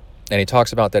bit. And he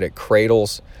talks about that it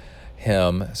cradles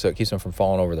him, so it keeps him from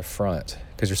falling over the front.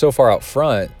 Because you're so far out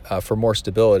front, for more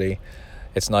stability,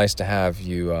 it's nice to have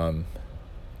you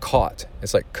caught.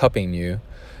 It's like cupping you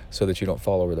so that you don't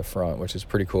fall over the front, which is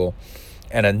pretty cool.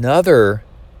 And another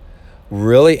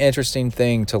really interesting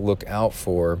thing to look out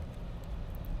for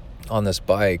on this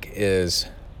bike is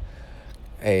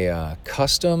a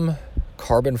custom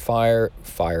carbon fiber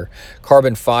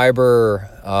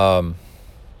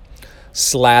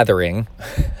slathering,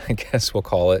 I guess we'll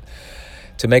call it,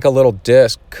 to make a little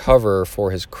disc cover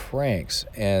for his cranks.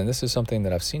 And this is something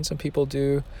that I've seen some people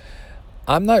do.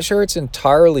 I'm not sure it's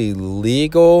entirely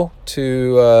legal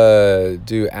to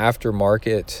do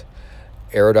aftermarket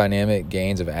aerodynamic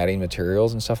gains of adding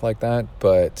materials and stuff like that,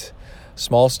 but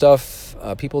small stuff,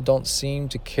 people don't seem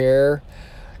to care.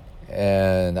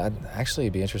 And I'd actually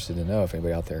be interested to know if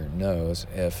anybody out there knows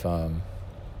if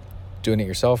doing it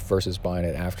yourself versus buying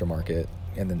it aftermarket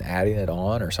and then adding it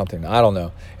on or something. I don't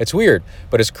know. It's weird,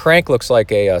 but his crank looks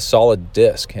like a solid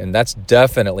disc, and that's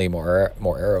definitely more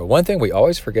aero. One thing we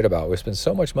always forget about, we spend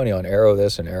so much money on aero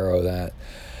this and aero that,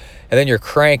 and then your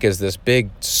crank is this big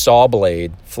saw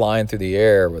blade flying through the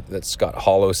air that's got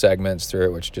hollow segments through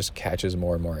it, which just catches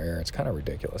more and more air. It's kind of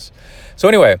ridiculous. So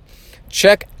anyway,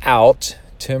 check out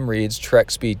Tim Reed's Trek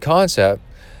Speed concept,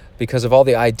 because of all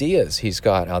the ideas he's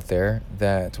got out there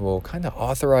that will kind of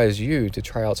authorize you to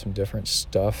try out some different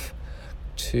stuff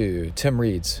too. Tim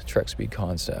Reed's Trek Speed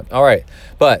concept. All right,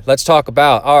 but let's talk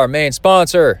about our main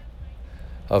sponsor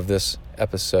of this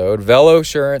episode,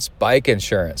 Velosurance Bike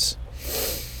Insurance.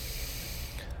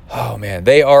 Oh man,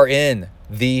 they are in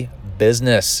the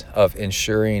business of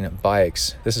insuring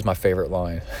bikes. This is my favorite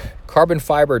line. Carbon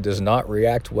fiber does not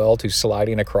react well to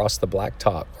sliding across the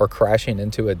blacktop or crashing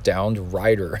into a downed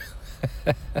rider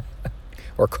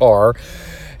or car.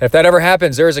 And if that ever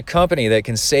happens, there is a company that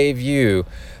can save you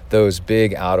those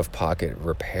big out-of-pocket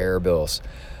repair bills.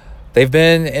 They've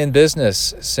been in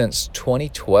business since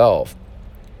 2012,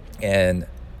 and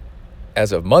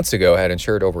as of months ago, had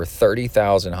insured over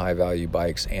 30,000 high-value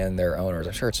bikes and their owners.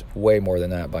 I'm sure it's way more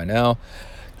than that by now.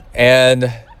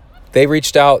 And they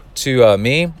reached out to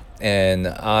me, and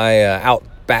I out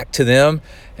back to them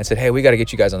and said, hey, we got to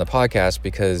get you guys on the podcast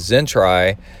because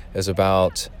ZenTri is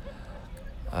about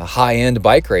high-end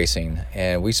bike racing,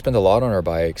 and we spend a lot on our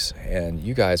bikes, and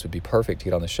you guys would be perfect to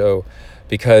get on the show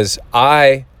because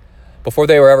before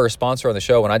they were ever a sponsor on the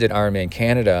show, when I did Ironman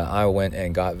Canada, I went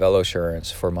and got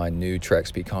Velosurance for my new Trek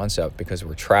Speed concept because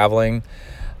we're traveling.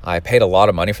 I paid a lot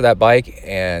of money for that bike,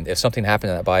 and if something happened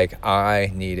to that bike,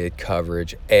 I needed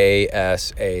coverage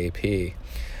ASAP.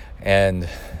 And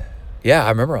yeah, I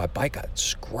remember my bike got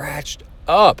scratched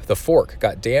up. The fork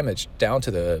got damaged down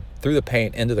to through the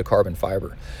paint into the carbon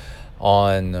fiber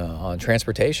on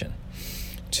transportation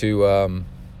to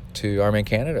Ironman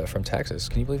Canada from Texas.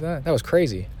 Can you believe that? That was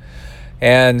crazy.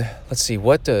 And let's see,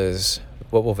 what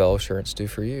will Velosurance do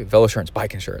for you? Velosurance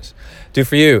Bike Insurance do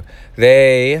for you?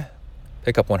 They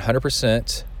pick up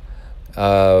 100%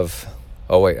 of,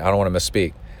 I don't want to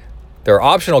misspeak. There are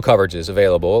optional coverages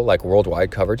available, like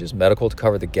worldwide coverages, medical to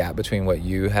cover the gap between what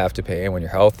you have to pay and when your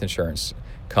health insurance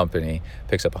company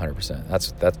picks up 100%.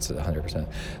 That's 100%.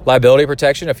 Liability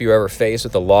protection if you're ever faced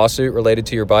with a lawsuit related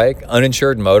to your bike,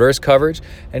 uninsured motorist coverage,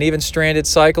 and even stranded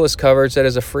cyclist coverage that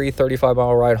is a free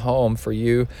 35-mile ride home for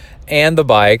you and the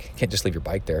bike. You can't just leave your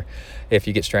bike there if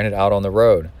you get stranded out on the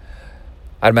road.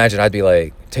 I'd imagine I'd be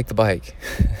like, take the bike.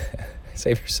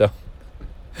 Save yourself.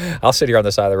 I'll sit here on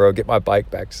the side of the road, get my bike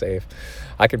back safe.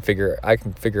 I can figure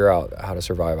out how to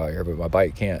survive out here, but my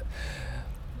bike can't.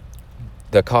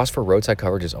 The cost for roadside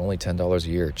coverage is only $10 a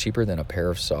year, cheaper than a pair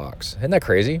of socks. Isn't that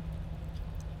crazy?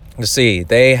 Let's see,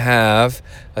 they have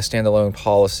a standalone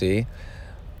policy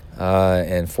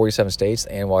in 47 states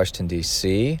and Washington,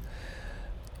 D.C.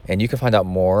 And you can find out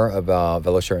more about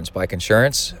Velosurance Bike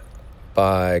Insurance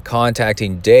by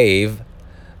contacting Dave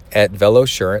at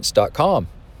velosurance.com.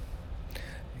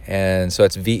 And so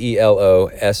it's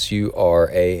VELOSURANCE,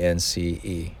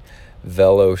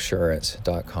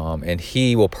 velosurance.com. And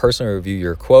he will personally review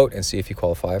your quote and see if you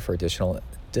qualify for additional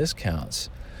discounts.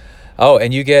 Oh,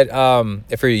 and you get,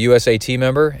 if you're a USAT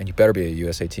member, and you better be a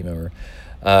USAT member,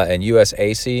 and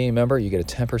USAC member, you get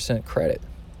a 10% credit.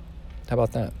 How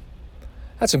about that?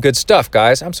 That's some good stuff,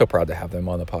 guys. I'm so proud to have them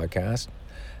on the podcast.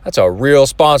 That's a real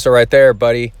sponsor right there,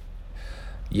 buddy.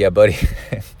 Yeah, buddy.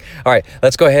 All right,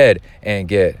 let's go ahead and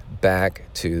get back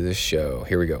to the show.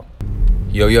 Here we go.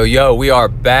 Yo, we are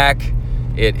back.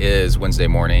 It is Wednesday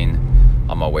morning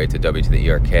on my way to W to the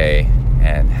ERK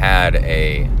and had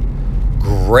a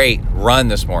great run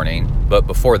this morning. But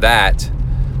before that,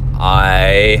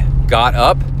 I got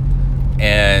up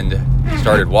and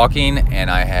started walking,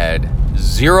 and I had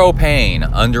zero pain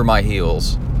under my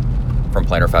heels from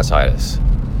plantar fasciitis.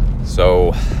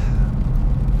 So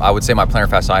I would say my plantar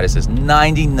fasciitis is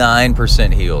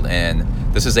 99% healed, and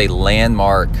this is a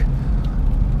landmark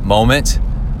moment.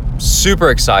 Super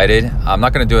excited. I'm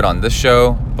not going to do it on this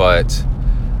show, but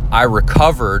I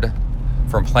recovered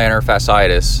from plantar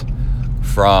fasciitis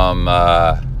from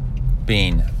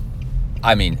being,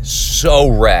 so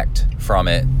wrecked from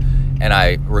it, and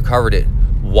I recovered it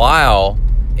while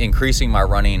increasing my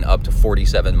running up to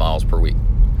 47 miles per week.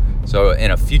 So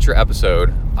in a future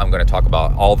episode, I'm going to talk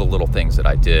about all the little things that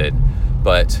I did.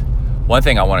 But one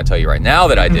thing I want to tell you right now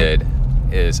that I did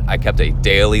is I kept a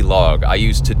daily log. I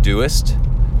use Todoist,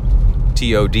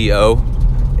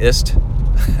 Todoist,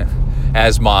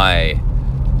 as my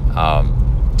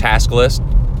task list.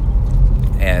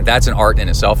 And that's an art in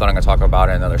itself that I'm going to talk about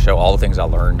in another show. All the things I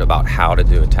learned about how to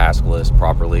do a task list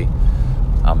properly,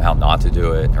 how not to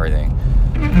do it, everything.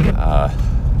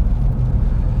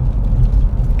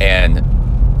 And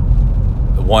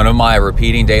one of my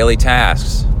repeating daily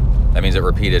tasks, that means it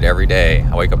repeated every day.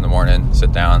 I wake up in the morning,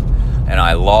 sit down, and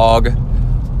I log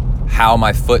how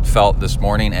my foot felt this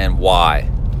morning and why.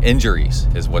 Injuries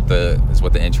is what the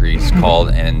entry is called,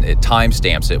 and it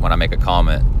timestamps it when I make a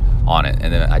comment on it,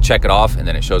 and then I check it off, and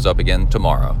then it shows up again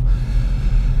tomorrow.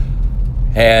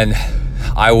 And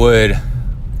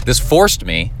this forced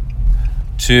me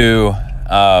to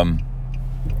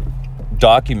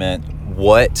document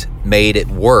what made it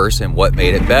worse and what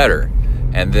made it better.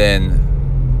 And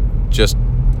then just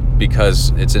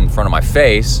because it's in front of my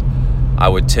face, I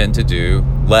would tend to do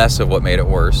less of what made it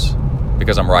worse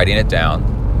because I'm writing it down.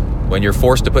 When you're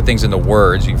forced to put things into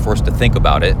words, you're forced to think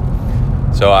about it.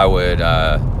 So I would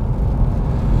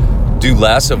do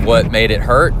less of what made it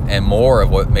hurt and more of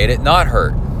what made it not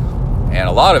hurt. And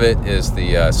a lot of it is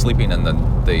the sleeping in the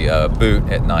boot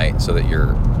at night so that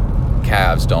your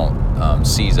calves don't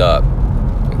seize up,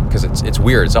 because it's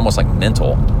weird. It's almost like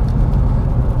mental.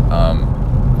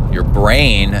 Your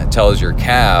brain tells your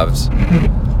calves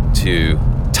to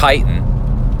tighten,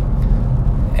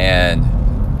 and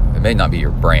it may not be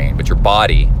your brain, but your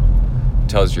body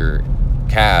tells your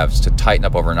calves to tighten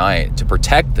up overnight to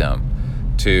protect them,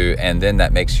 and then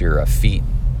that makes your feet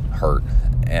hurt,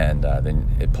 and then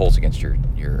it pulls against your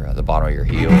the bottom of your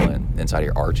heel and inside of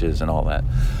your arches and all that.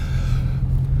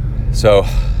 So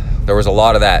there was a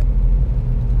lot of that,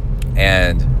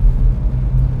 and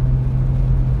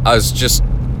I was just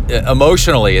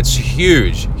emotionally, it's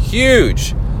huge.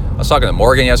 I was talking to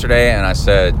Morgan yesterday, and I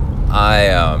said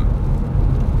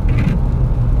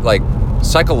like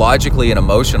psychologically and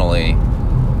emotionally,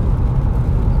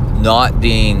 not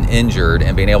being injured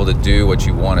and being able to do what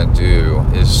you want to do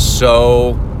is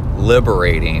so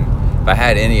liberating. If I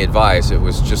had any advice,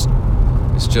 it's just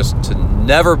to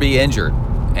never be injured.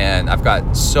 And I've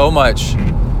got so much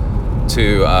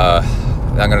to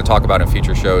I'm going to talk about in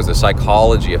future shows, the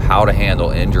psychology of how to handle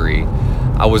injury.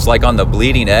 I was like on the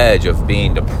bleeding edge of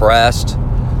being depressed,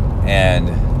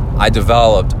 and I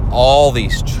developed all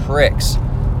these tricks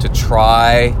to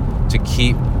try to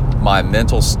keep my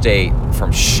mental state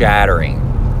from shattering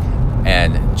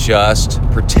and just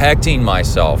protecting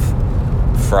myself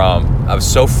from, I was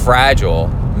so fragile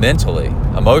mentally,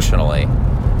 emotionally,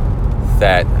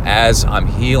 that as I'm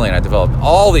healing, I developed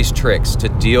all these tricks to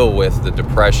deal with the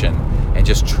depression and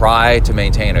just try to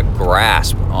maintain a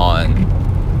grasp on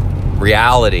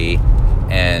reality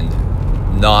and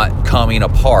not coming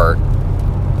apart,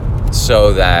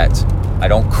 so that I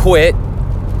don't quit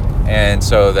and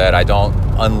so that I don't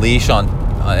unleash on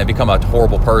and become a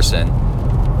horrible person.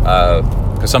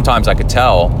 Because sometimes I could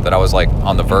tell that I was like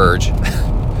on the verge.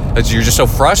 You're just so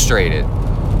frustrated.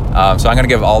 So I'm going to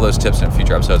give all those tips in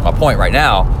future episodes. My point right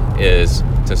now is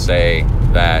to say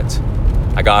that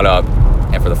I got up,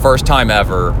 and for the first time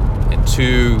ever in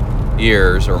 2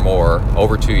 years or more,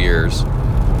 over 2 years,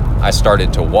 I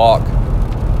started to walk.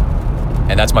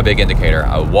 And that's my big indicator.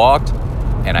 I walked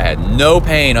and I had no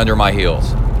pain under my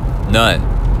heels. None.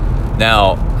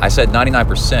 Now, I said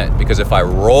 99% because if I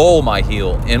roll my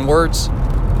heel inwards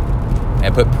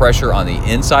and put pressure on the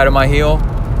inside of my heel,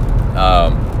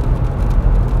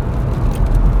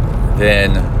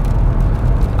 then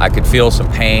I could feel some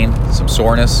pain, some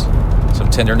soreness, some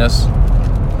tenderness,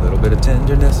 a little bit of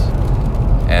tenderness.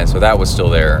 And so that was still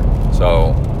there.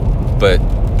 So, but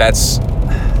I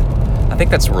think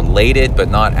that's related, but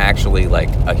not actually like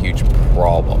a huge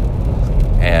problem.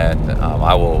 And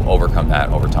I will overcome that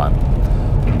over time.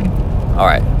 All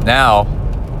right, now,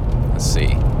 let's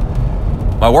see.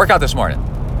 My workout this morning.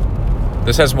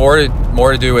 This has more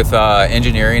to do with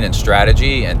engineering and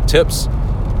strategy and tips.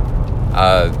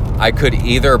 I could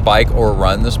either bike or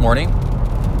run this morning.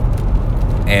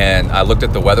 And I looked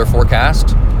at the weather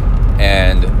forecast,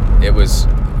 and it was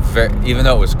even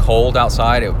though it was cold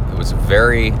outside, it was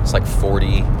it's like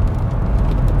 40,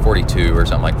 42 or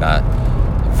something like that.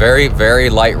 Very, very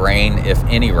light rain, if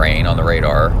any rain, on the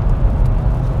radar.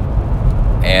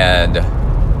 And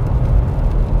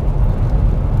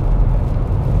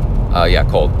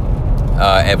cold.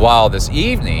 And while this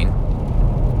evening,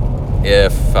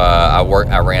 if I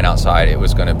ran outside, it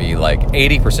was going to be like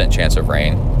 80% chance of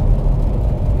rain.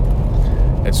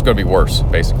 It's going to be worse,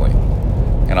 basically.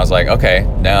 And I was like, okay,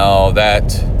 now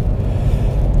that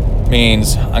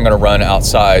means I'm going to run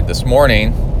outside this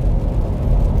morning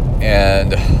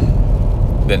and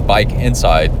then bike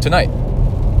inside tonight.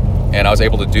 And I was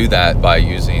able to do that by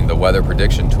using the weather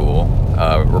prediction tool,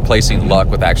 replacing luck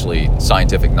with actually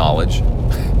scientific knowledge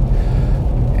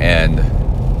and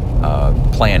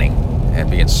planning and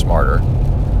being smarter,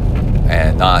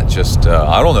 and not just,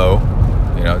 I don't know,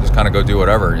 just kind of go do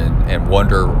whatever and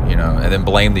wonder, and then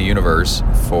blame the universe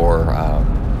for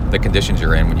the conditions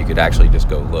you're in when you could actually just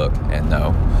go look and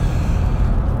know.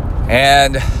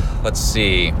 And let's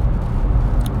see,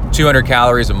 200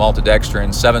 calories of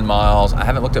maltodextrin, 7 miles. I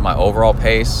haven't looked at my overall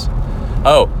pace.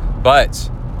 But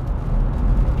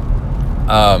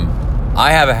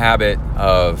I have a habit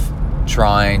of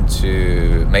trying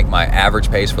to make my average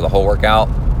pace for the whole workout,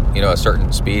 a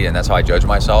certain speed, and that's how I judge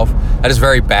myself. That is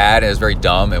very bad, and it's very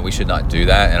dumb, and we should not do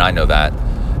that, and I know that.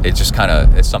 It's just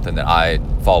it's something that I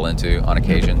fall into on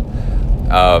occasion.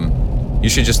 You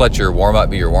should just let your warm-up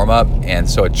be your warm-up, and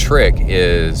so a trick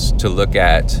is to look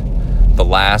at the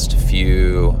last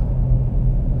few,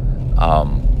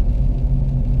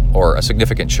 or a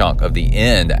significant chunk of the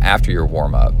end after your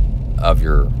warm-up of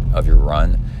your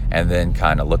run, and then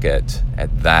kind of look at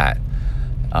that,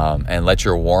 and let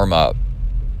your warm-up,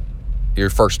 your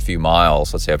first few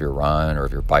miles, let's say, of your run or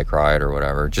of your bike ride or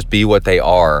whatever, just be what they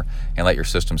are and let your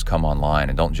systems come online,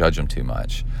 and don't judge them too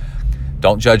much.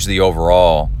 Don't judge the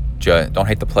overall. Don't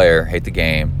hate the player, hate the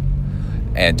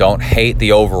game. And don't hate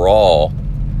the overall,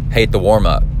 hate the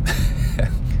warm-up.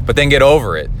 But then get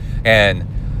over it and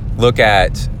look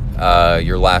at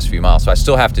your last few miles. So I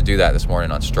still have to do that this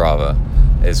morning on Strava,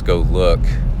 is go look.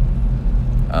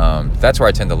 That's where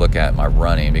I tend to look at my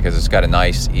running, because it's got a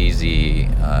nice, easy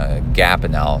gap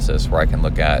analysis where I can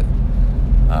look at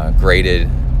grade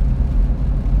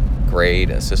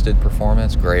assisted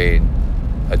performance, grade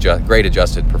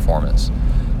adjusted performance.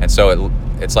 And so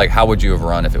it's like, how would you have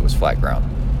run if it was flat ground?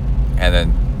 And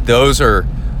then those are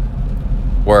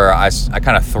where I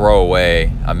kind of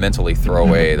I mentally throw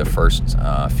away the first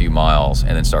few miles,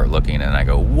 and then start looking, and I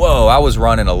go, whoa, I was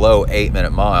running a low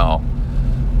 8-minute mile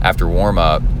after warm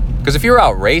up. Because if you were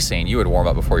out racing, you would warm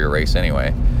up before your race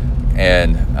anyway.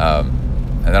 And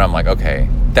then I'm like, okay,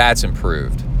 that's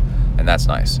improved, and that's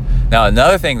nice. Now,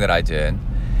 another thing that I did,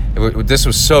 this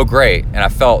was so great, and I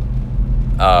felt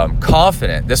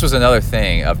confident. This was another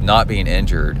thing of not being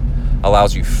injured,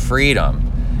 allows you freedom.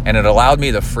 And it allowed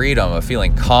me the freedom of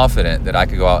feeling confident that I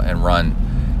could go out and run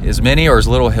as many or as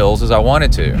little hills as I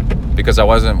wanted to, because I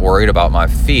wasn't worried about my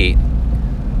feet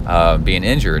being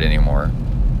injured anymore.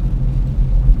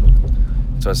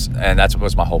 And that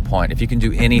was my whole point. If you can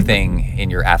do anything in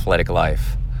your athletic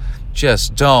life,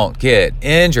 just don't get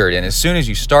injured. And as soon as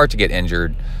you start to get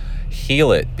injured,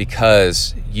 heal it,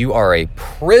 because you are a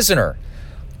prisoner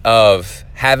of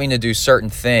having to do certain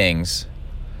things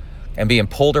and being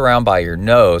pulled around by your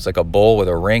nose like a bull with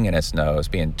a ring in its nose,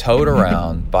 being towed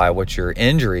around by what your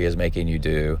injury is making you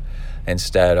do,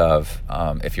 instead of,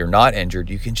 if you're not injured,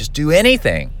 you can just do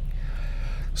anything.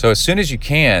 So as soon as you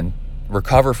can,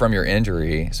 recover from your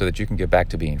injury so that you can get back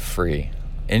to being free.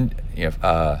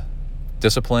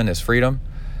 Discipline is freedom.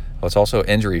 Well, it's also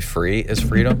injury-free is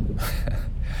freedom.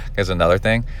 Is another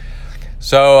thing.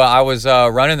 So I was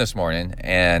running this morning,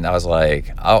 and I was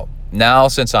like, oh, now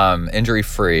since I'm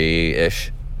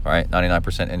injury-free-ish, right,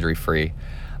 99% injury-free,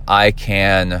 I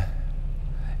can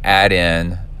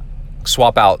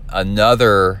swap out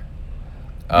another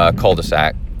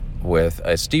cul-de-sac with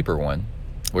a steeper one,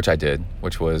 which I did,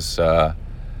 which was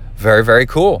very, very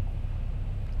cool.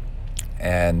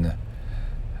 And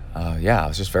I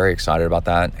was just very excited about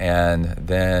that. And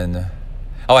then,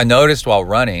 Oh, I noticed while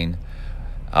running,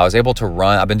 I was able to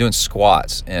run. I've been doing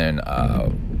squats in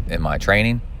my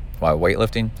training while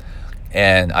weightlifting,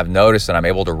 and I've noticed that I'm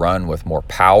able to run with more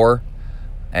power,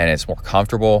 and it's more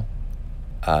comfortable.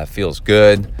 Feels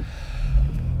good.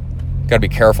 Got to be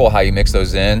careful how you mix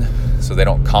those in so they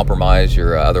don't compromise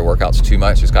your other workouts too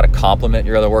much. It's got to complement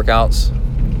your other workouts.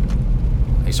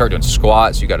 You start doing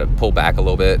squats, you got to pull back a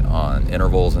little bit on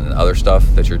intervals and other stuff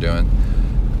that you're doing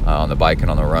on the bike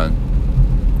and on the run.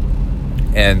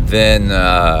 And then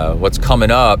what's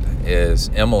coming up is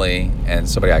Emily and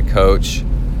somebody I coach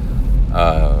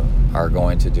are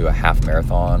going to do a half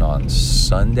marathon on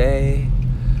Sunday.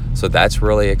 So that's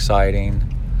really exciting.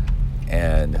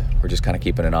 And we're just kind of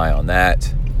keeping an eye on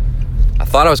that. I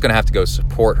thought I was going to have to go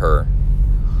support her.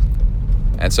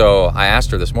 And so I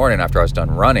asked her this morning after I was done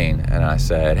running, and I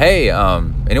said, hey,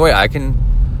 anyway, I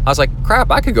was like, crap,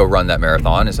 I could go run that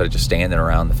marathon instead of just standing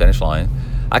around the finish line.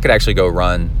 I could actually go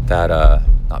run that,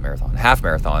 half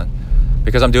marathon,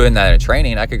 because I'm doing that in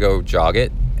training. I could go jog it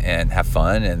and have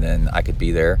fun, and then I could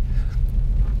be there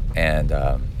and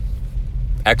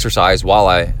exercise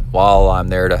while I'm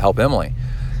there to help Emily,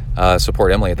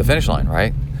 support Emily at the finish line,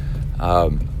 right?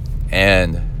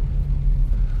 And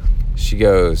she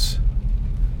goes,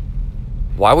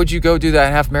 why would you go do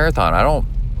that half marathon?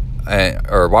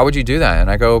 Or why would you do that? And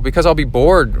I go, because I'll be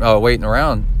bored waiting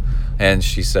around. And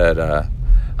she said,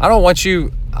 I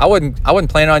wouldn't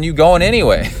plan on you going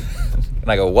anyway.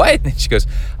 And I go, what? And she goes,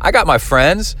 I got my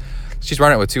friends. She's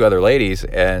running with 2 other ladies.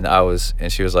 And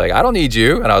she was like, I don't need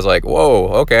you. And I was like, whoa,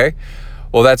 okay.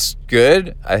 Well, that's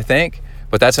good, I think.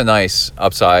 But that's a nice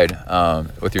upside.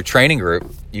 With your training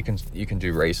group, you can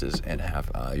do races and have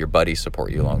your buddies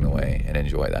support you along the way and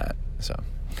enjoy that. So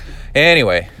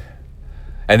anyway,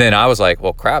 and then I was like,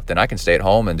 well, crap, then I can stay at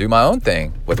home and do my own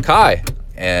thing with Kai.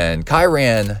 And Kai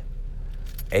ran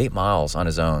 8 miles on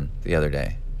his own the other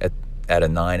day at a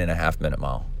 9.5 minute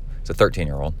mile. It's a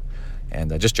 13-year-old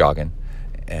and just jogging.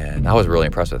 And I was really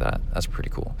impressed with that. That's pretty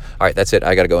cool. All right, that's it.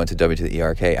 I got to go into W to the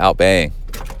ERK. Out, bang.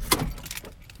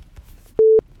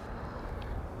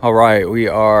 All right, we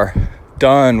are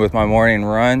done with my morning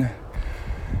run.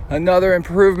 Another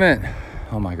improvement.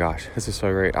 Oh my gosh, this is so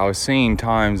great. I was seeing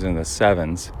times in the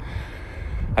 7s.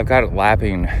 I've got it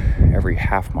lapping every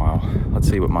half mile. Let's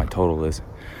see what my total is.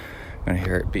 I'm gonna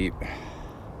hear it beep.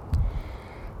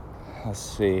 Let's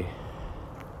see.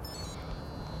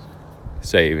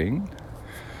 Saving.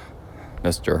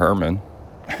 Mr. Herman.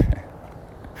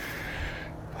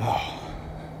 Oh.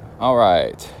 All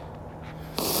right.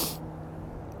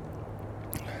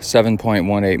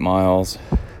 7.18 miles.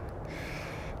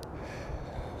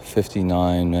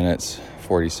 59 minutes,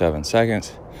 47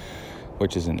 seconds,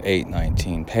 which is an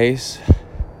 8:19 pace.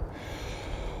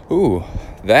 Ooh,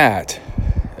 that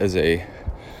is a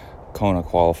Kona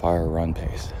qualifier run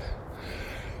pace.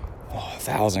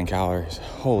 1,000 calories.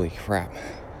 Holy crap.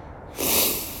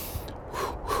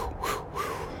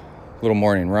 Little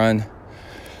morning run.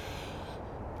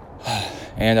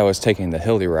 And I was taking the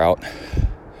hillier route.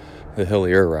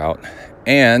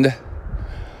 And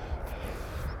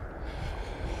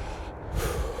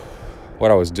what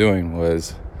I was doing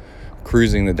was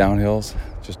cruising the downhills,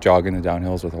 just jogging the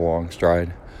downhills with a long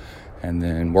stride, and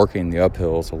then working the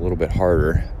uphills a little bit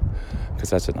harder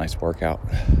because that's a nice workout.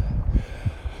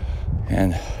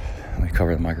 And let me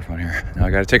cover the microphone here. Now I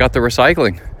got to take out the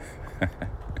recycling.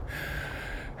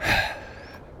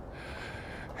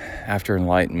 After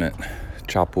enlightenment,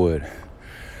 chop wood.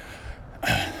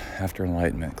 After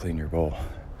enlightenment, clean your bowl.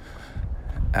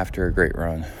 After a great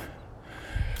run,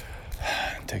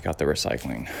 take out the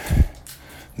recycling.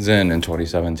 Zen in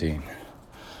 2017.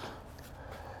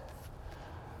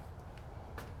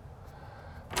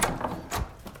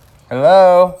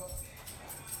 Hello?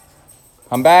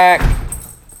 I'm back.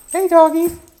 Hey, doggy.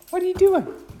 What are you doing?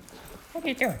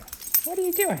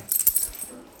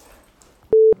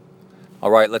 All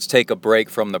right, let's take a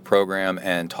break from the program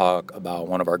and talk about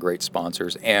one of our great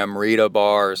sponsors, Amrita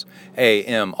Bars.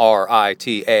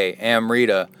 AMRITA,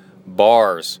 Amrita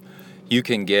Bars. You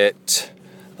can get,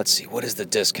 let's see, what is the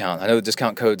discount? I know the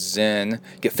discount code's Zen.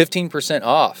 Get 15%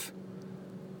 off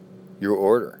your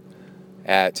order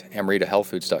at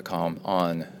amritahealthfoods.com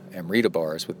on Amrita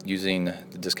Bars with using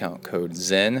the discount code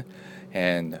Zen.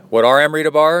 And what are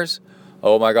Amrita Bars?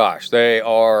 Oh my gosh, they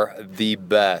are the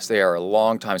best. They are a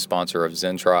longtime sponsor of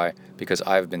ZenTri because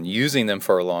I've been using them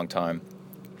for a long time.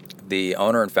 The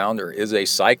owner and founder is a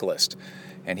cyclist,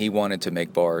 and he wanted to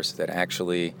make bars that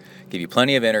actually give you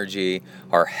plenty of energy,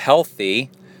 are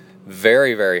healthy,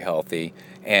 very, very healthy,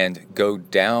 and go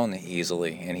down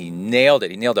easily. And he nailed it.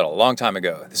 He nailed it a long time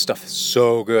ago. This stuff is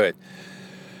so good.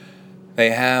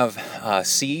 They have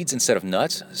seeds instead of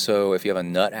nuts. So if you have a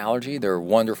nut allergy, they're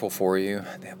wonderful for you.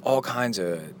 They have all kinds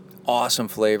of awesome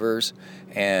flavors,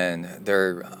 and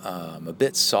they're a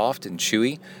bit soft and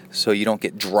chewy, so you don't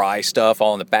get dry stuff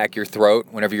all in the back of your throat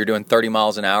whenever you're doing 30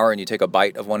 miles an hour and you take a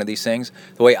bite of one of these things.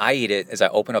 The way I eat it is I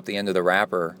open up the end of the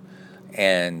wrapper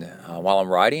and while I'm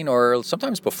riding, or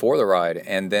sometimes before the ride,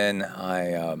 and then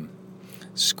I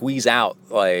squeeze out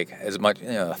like as much,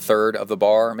 a third of the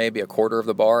bar, maybe a quarter of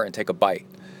the bar, and take a bite,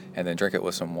 and then drink it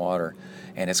with some water.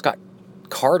 And it's got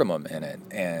cardamom in it,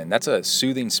 and that's a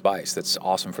soothing spice that's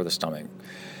awesome for the stomach.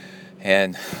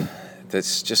 And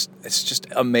it's just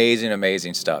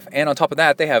amazing stuff. And on top of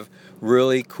that, they have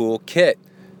really cool kit.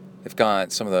 They've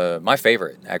got some of my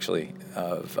favorite actually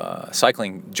of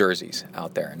cycling jerseys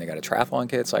out there, and they got a triathlon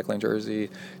kit, cycling jersey,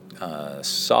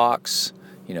 socks,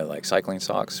 like cycling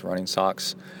socks, running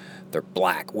socks. They're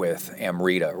black with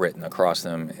Amrita written across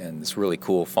them, and this really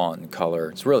cool font and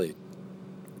color. It's really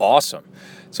awesome.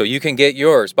 So you can get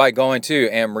yours by going to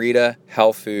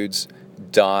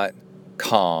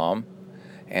amritahealthfoods.com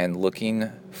and looking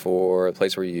for a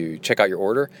place where you check out your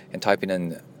order and typing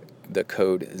in the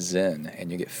code ZEN,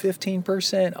 and you get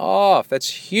 15% off. That's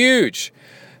huge.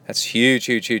 That's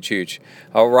huge.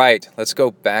 All right, let's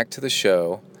go back to the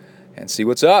show and see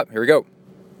what's up. Here we go.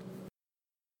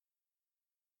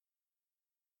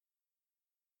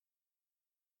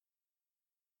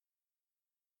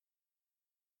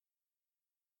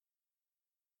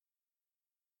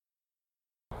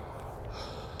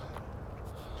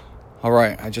 All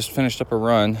right, I just finished up a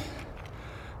run,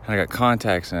 and I got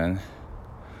contacts in,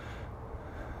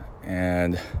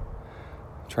 and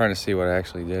I'm trying to see what I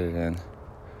actually did it in.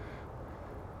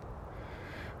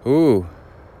 Ooh,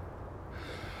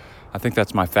 I think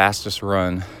that's my fastest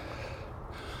morning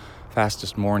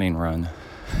run.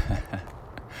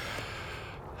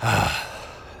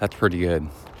 That's pretty good.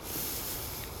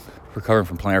 Recovering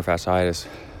from plantar fasciitis,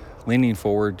 leaning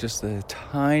forward just the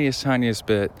tiniest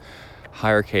bit.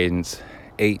 Higher cadence,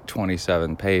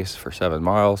 8:27 pace for 7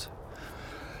 miles.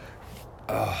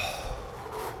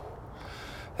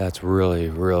 That's really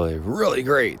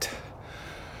great.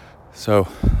 So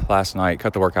last night,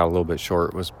 cut the workout a little bit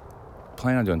short. Was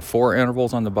planning on doing 4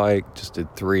 intervals on the bike. Just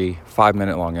did 3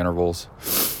 5-minute long intervals.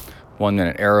 1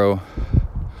 minute aero,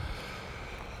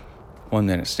 1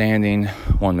 minute standing,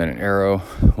 1 minute aero,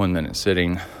 1 minute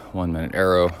sitting, 1 minute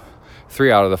aero.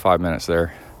 3 out of the 5 minutes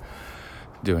there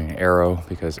doing aero,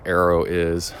 because aero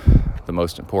is the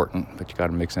most important, but you got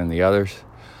to mix in the others.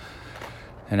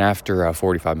 And after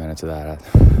 45 minutes of that,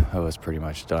 I was pretty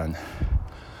much done.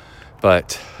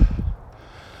 But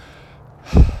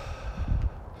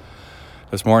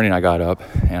this morning I got up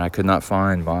and I could not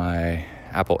find my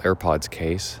Apple AirPods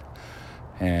case,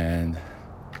 and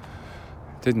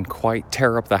didn't quite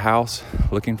tear up the house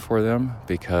looking for them,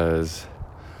 because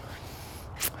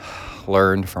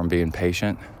learned from being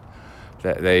patient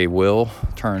that they will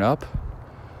turn up.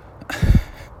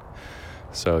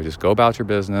 So just go about your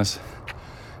business,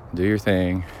 do your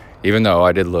thing, even though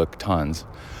I did look tons,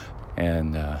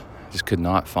 and just could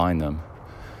not find them.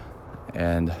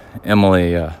 And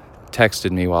Emily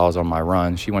texted me while I was on my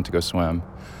run. She went to go swim.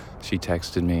 She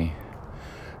texted me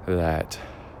that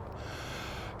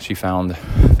she found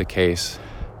the case.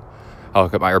 Oh,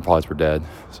 my AirPods were dead,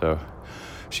 so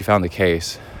she found the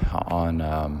case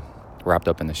on wrapped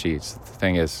up in the sheets. The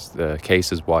thing is, the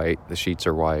case is white, the sheets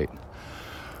are white.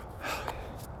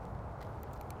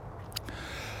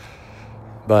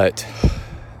 But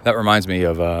that reminds me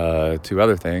of 2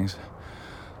 other things.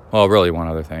 Well, really 1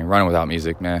 other thing. Running without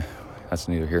music, that's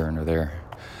neither here nor there.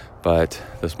 But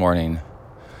this morning,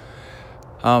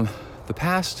 the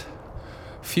past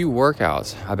few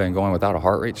workouts, I've been going without a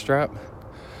heart rate strap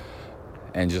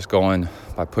and just going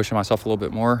by pushing myself a little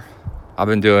bit more. I've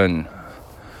been doing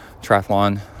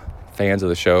triathlon. Fans of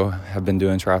the show have been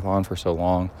doing triathlon for so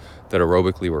long that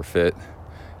aerobically we're fit.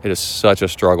 It is such a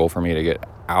struggle for me to get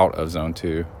out of zone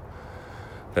 2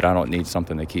 that I don't need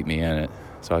something to keep me in it.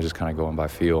 So I was just kind of going by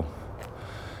feel.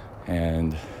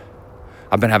 And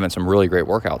I've been having some really great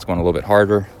workouts, going a little bit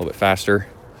harder, a little bit faster,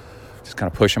 just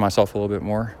kind of pushing myself a little bit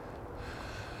more.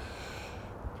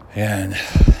 And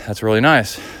that's really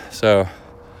nice. So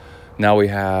now we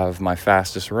have my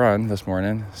fastest run this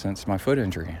morning since my foot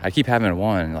injury. I keep having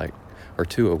 1 or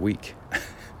 2 a week.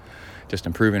 Just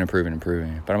improving.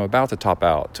 But I'm about to top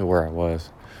out to where I was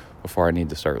before I need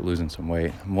to start losing some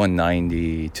weight. I'm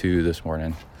 192 this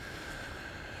morning.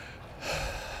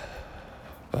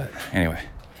 But anyway,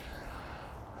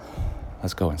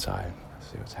 let's go inside.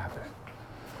 Let's see what's happening.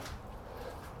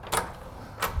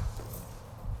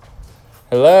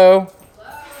 Hello?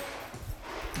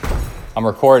 I'm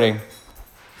recording.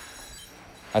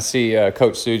 I see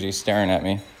Coach Suji staring at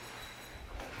me.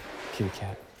 Kitty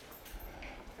cat.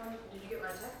 Did you get my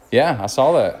text? Yeah, I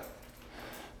saw that.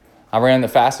 I ran the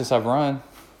fastest I've run.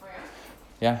 Oh,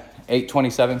 yeah? Yeah,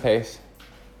 8:27 pace.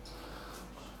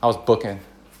 I was booking.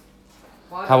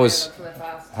 Well, How was- really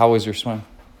fast. How was your swim?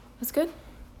 That's good.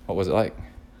 What was it like?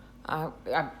 I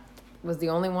was the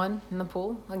only one in the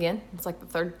pool again. It's like the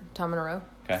third time in a row.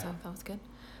 Okay. So that was good.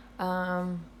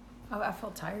 I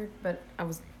felt tired, but I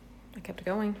kept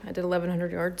going. I did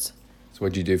 1,100 yards. So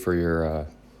what'd you do for your,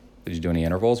 did you do any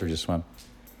intervals or just swim?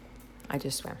 I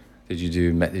just swam. Did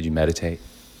you meditate?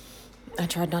 I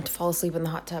tried not to fall asleep in the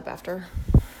hot tub after.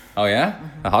 Oh yeah?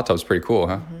 Mm-hmm. The hot tub's pretty cool,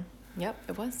 huh? Mm-hmm. Yep,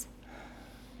 it was.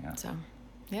 Yeah. So,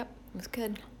 yep, it was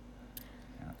good.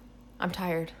 Yeah. I'm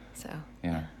tired, so.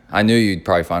 Yeah. I knew you'd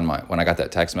probably find when I got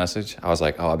that text message, I was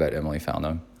like, oh, I bet Emily found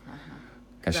them.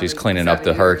 Because she's cleaning up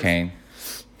the hurricane.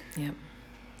 Yep.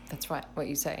 That's what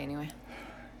you say anyway.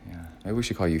 Yeah. Maybe we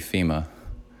should call you FEMA,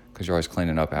 because you're always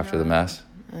cleaning up after the mess.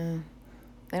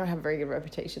 They don't have a very good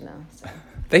reputation, though. So.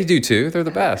 They do too. They're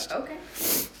the best. Okay.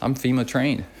 I'm FEMA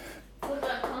trained.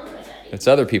 It's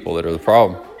other people that are the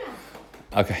problem.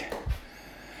 Okay.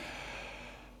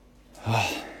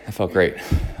 Oh, that felt great.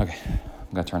 Okay.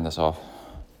 I'm going to turn this off.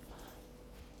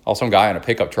 Oh, some guy in a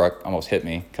pickup truck almost hit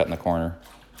me, cutting the corner.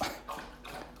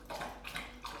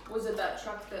 Was it that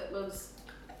truck that lives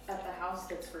at the house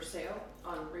that's for sale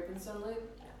on Ravenstone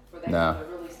Loop? Where they No. have a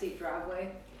really steep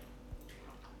driveway?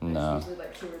 No. There's usually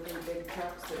like 2 or 3 big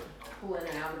trucks that pull in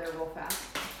and out of there real fast.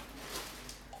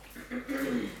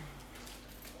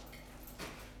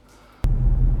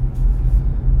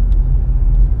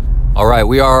 All right,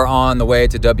 we are on the way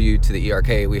to the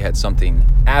ERK. We had something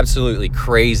absolutely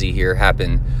crazy here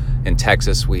happen in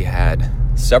Texas. We had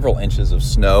several inches of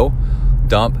snow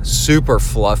dump, super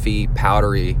fluffy,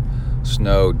 powdery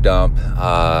snow dump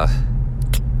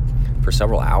for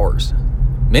several hours,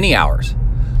 many hours.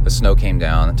 The snow came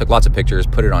down. I took lots of pictures,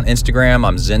 put it on Instagram.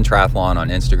 I'm ZenTri on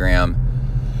Instagram.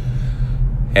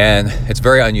 And it's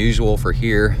very unusual for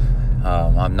here.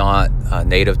 I'm not a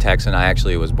native Texan. I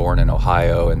actually was born in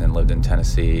Ohio and then lived in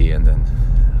Tennessee and then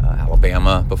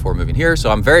Alabama before moving here. So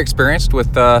I'm very experienced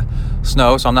with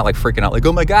snow. So I'm not like freaking out like,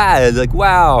 oh my God, like,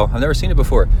 wow, I've never seen it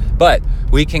before. But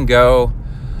we can go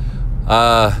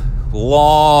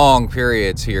long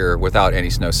periods here without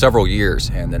any snow, several years,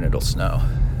 and then it'll snow.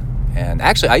 And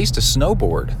actually, I used to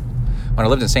snowboard when I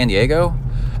lived in San Diego.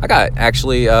 I got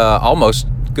actually almost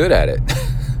good at it.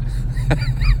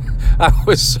 I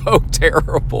was so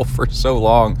terrible for so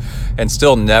long and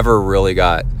still never really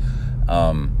got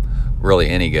really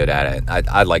any good at it.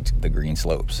 I liked the green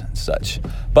slopes and such.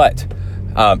 But,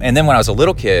 and then when I was a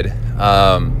little kid,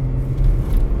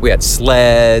 we had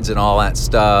sleds and all that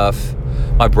stuff.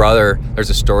 My brother, there's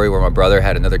a story where my brother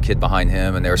had another kid behind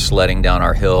him and they were sledding down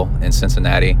our hill in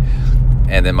Cincinnati.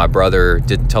 And then my brother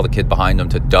didn't tell the kid behind him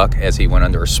to duck as he went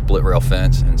under a split rail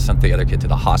fence and sent the other kid to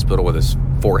the hospital with his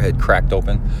forehead cracked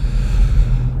open.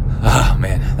 Oh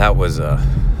man, that was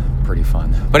pretty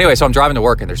fun. But anyway, so I'm driving to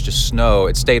work and there's just snow.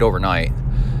 It stayed overnight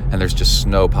and there's just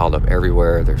snow piled up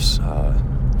everywhere. There's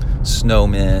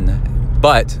snowmen,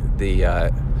 but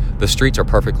the streets are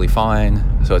perfectly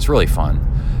fine. So it's really fun.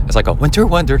 It's like a winter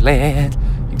wonderland.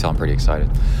 You can tell I'm pretty excited.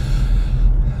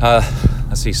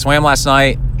 Let's see, swam last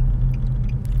night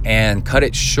and cut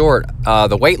it short.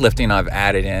 The weightlifting I've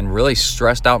added in really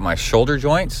stressed out my shoulder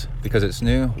joints because it's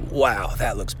new. Wow,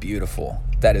 that looks beautiful.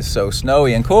 That is so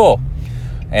snowy and cool.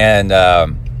 And,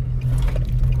 oh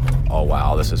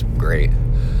wow, this is great.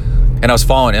 And I was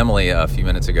following Emily a few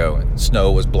minutes ago and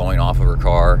snow was blowing off of her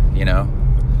car, you know.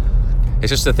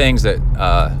 It's just the things that,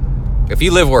 if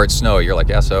you live where it's snowy, you're like,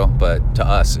 yeah, so. But to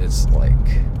us, it's like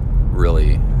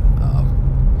really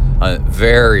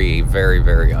very, very,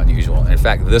 very unusual. In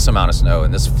fact, this amount of snow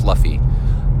and this fluffy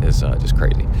is just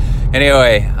crazy.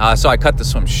 Anyway, so I cut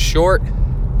this one short.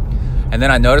 And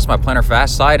then I noticed my plantar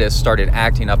fasciitis started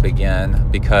acting up again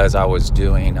because I was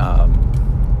doing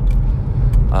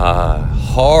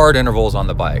hard intervals on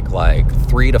the bike, like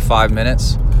 3 to 5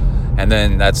 minutes. And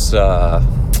then that's,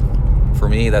 for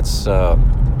me, that's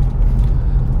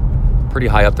pretty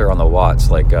high up there on the watts,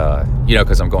 like, you know,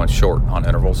 because I'm going short on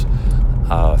intervals.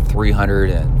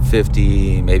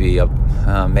 350, maybe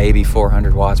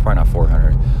 400 watts, probably not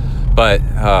 400. But,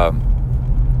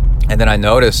 and then I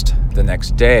noticed the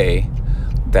next day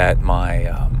that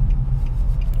my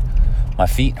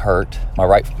feet hurt, my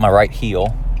right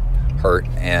heel hurt,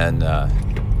 and I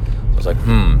was like,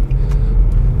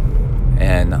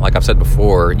 And like I've said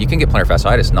before, you can get plantar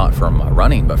fasciitis not from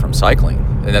running, but from cycling.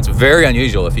 And that's very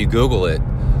unusual. If you Google it,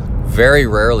 Very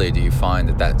rarely do you find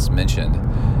that that's mentioned.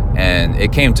 And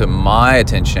it came to my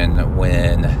attention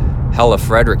when Hella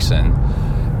Fredrickson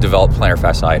developed plantar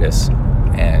fasciitis,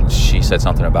 and she said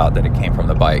something about that it came from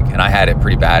the bike, and I had it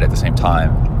pretty bad at the same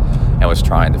time and was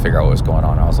trying to figure out what was going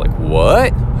on. I was like,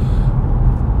 what?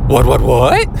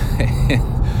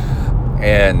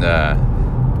 And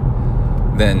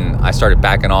then I started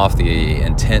backing off the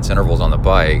intense intervals on the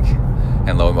bike,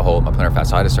 and lo and behold, my plantar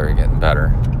fasciitis started getting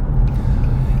better.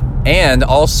 And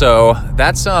also,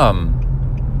 that's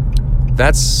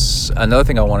another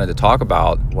thing I wanted to talk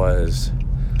about was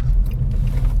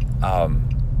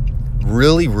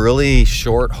really, really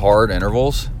short, hard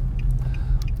intervals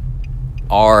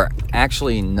are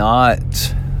actually not...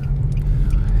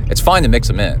 It's fine to mix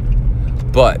them in,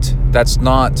 but that's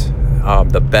not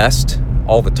the best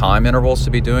all the time intervals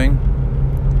to be doing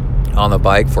on the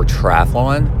bike for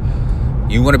triathlon.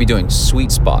 You want to be doing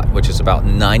sweet spot, which is about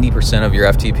 90% of your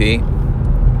FTP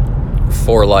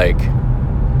for like...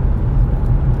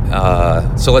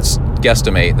 so let's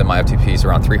guesstimate that my FTP is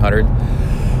around 300.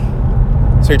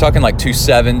 So you're talking like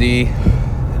 270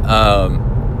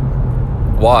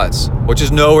 watts, which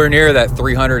is nowhere near that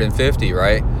 350,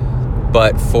 right?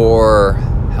 But for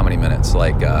how many minutes?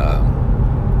 Like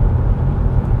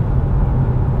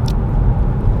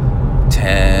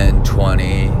 10,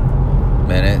 20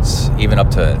 minutes, even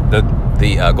up to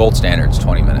the gold standard's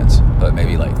 20 minutes, but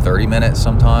maybe like 30 minutes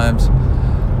sometimes.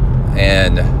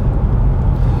 And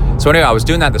so anyway, I was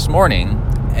doing that this morning,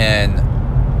 and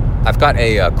I've got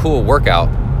a cool workout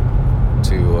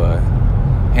to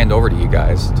hand over to you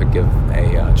guys to give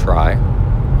a try,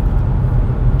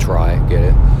 get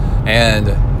it? And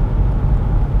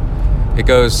it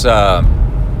goes,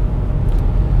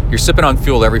 you're sipping on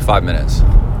fuel every 5 minutes.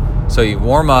 So you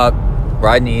warm up,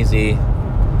 riding easy,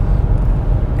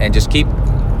 and just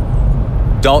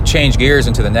don't change gears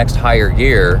into the next harder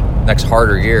gear,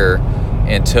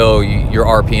 until your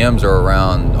RPMs are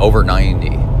around over 90,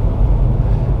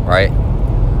 right?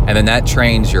 And then that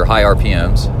trains your high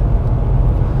RPMs.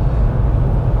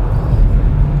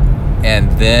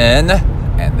 And then,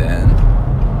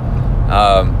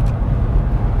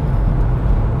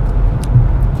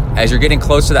 as you're getting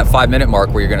close to that 5 minute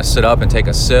mark where you're going to sit up and take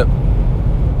a sip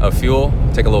of fuel,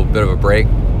 take a little bit of a break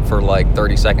for like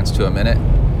 30 seconds to a minute,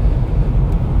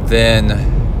 then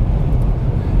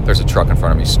there's a truck in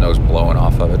front of me, snow's blowing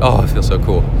off of it. Oh, it feels so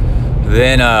cool.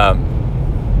 Then,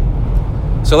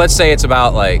 so let's say it's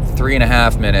about like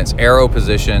 3.5 minutes, aero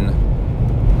position,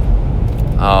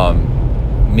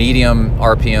 medium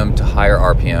RPM to higher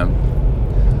RPM.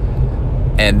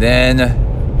 And then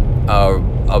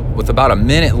with about a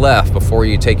minute left before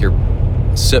you take your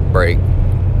sip break,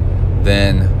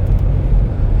 then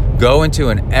go into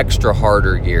an extra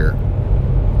harder gear,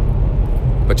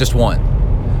 but just one.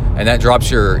 And that drops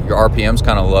your RPMs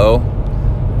kind of low,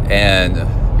 and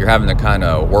you're having to kind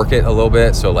of work it a little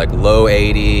bit. So like low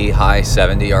 80, high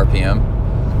 70 RPM.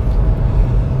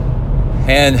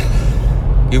 And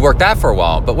you work that for a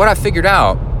while. But what I figured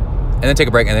out, and then take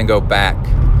a break and then go back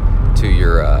to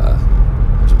your,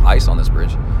 there's ice on this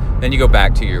bridge. Then you go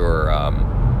back to your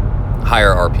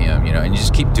higher RPM, and you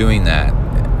just keep doing that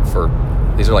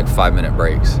these are like 5 minute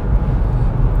breaks.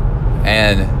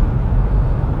 And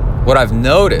what I've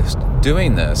noticed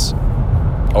doing this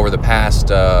over the past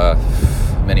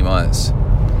many months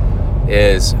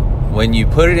is when you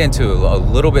put it into a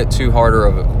little bit too hard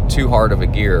of a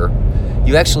gear,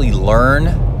 you actually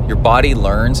your body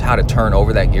learns how to turn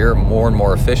over that gear more and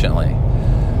more efficiently.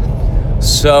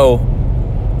 So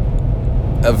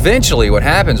eventually what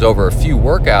happens over a few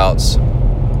workouts,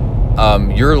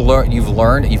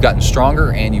 you've gotten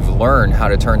stronger, and you've learned how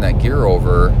to turn that gear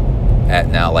over at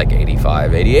now like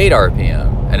 85, 88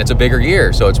 RPM. And it's a bigger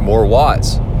gear, so it's more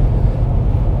watts.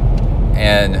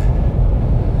 And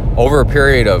over a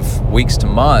period of weeks to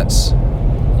months,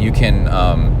 you can,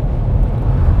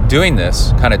 doing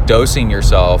this, kind of dosing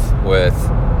yourself with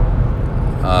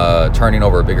turning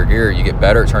over a bigger gear, you get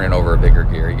better at turning over a bigger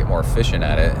gear, you get more efficient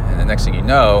at it. And the next thing you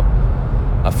know,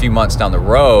 a few months down the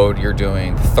road, you're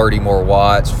doing 30 more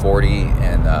watts, 40,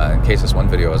 and in case this one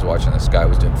video I was watching, this guy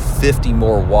was doing 50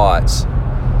 more watts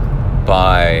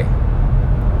by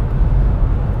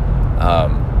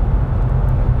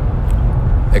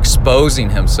exposing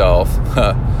himself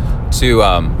to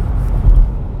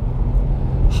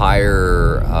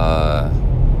higher,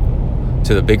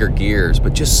 to the bigger gears,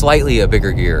 but just slightly a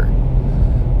bigger gear.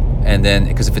 And then,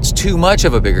 because if it's too much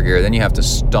of a bigger gear, then you have to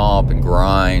stomp and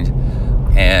grind,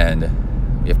 and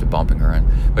you have to bump and grind,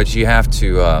 but you have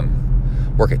to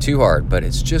work it too hard. But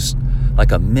it's just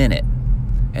like a minute,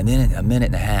 and then a minute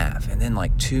and a half, and then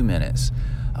like 2 minutes.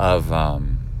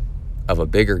 of a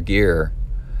bigger gear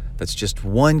that's just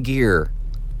one gear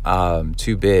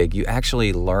too big, you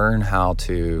actually learn how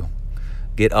to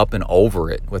get up and over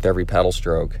it with every pedal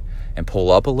stroke and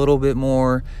pull up a little bit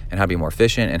more and how to be more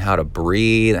efficient and how to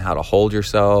breathe and how to hold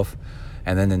yourself.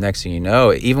 And then the next thing you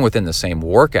know, even within the same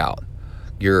workout,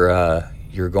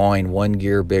 you're going one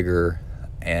gear bigger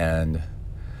and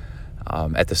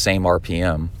at the same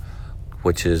RPM,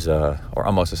 which is or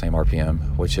almost the same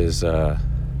RPM, which is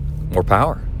more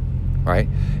power, right?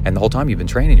 And the whole time you've been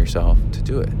training yourself to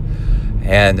do it.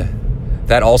 And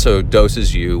that also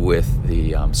doses you with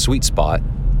the sweet spot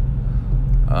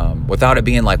without it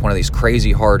being like one of these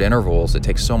crazy hard intervals that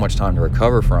takes so much time to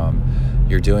recover from.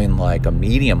 You're doing like a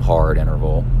medium hard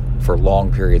interval for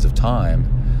long periods of time.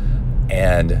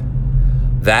 And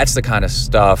that's the kind of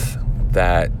stuff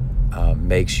that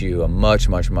makes you a much,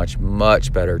 much, much,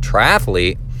 much better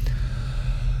triathlete,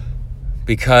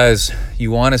 because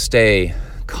you want to stay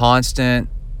constant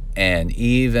and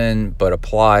even, but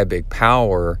apply big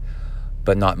power,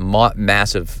 but not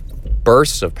massive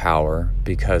bursts of power,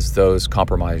 because those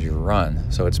compromise your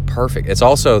run. So it's perfect. It's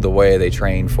also the way they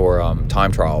train for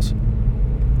time trials.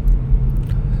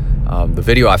 The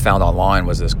video I found online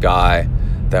was this guy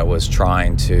that was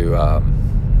trying to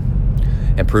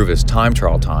improve his time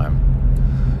trial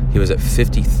time. He was at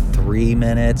 53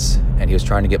 minutes and he was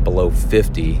trying to get below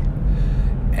 50,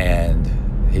 and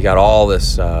he got all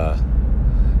this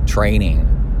training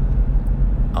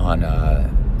on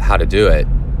how to do it.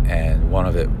 And one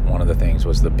of the things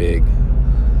was the big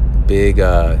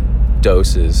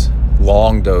doses,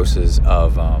 long doses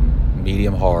of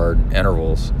medium hard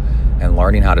intervals, and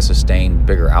learning how to sustain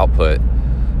bigger output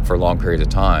for long periods of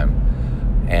time.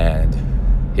 And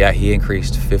yeah, he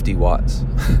increased 50 watts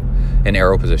in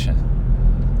aero position.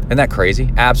 Isn't that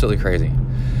crazy? Absolutely crazy.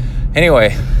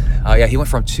 Anyway, yeah, he went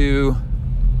from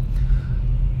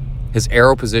his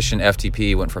aero position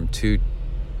FTP went from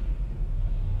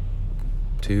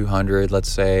 200, let's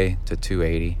say, to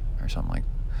 280 or something like.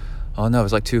 Oh no, it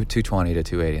was like 220 to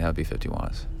 280. That would be 50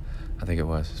 watts. I think it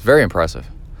was. It's very impressive.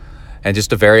 And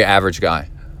just a very average guy.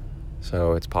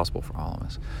 So it's possible for all of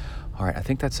us. All right, I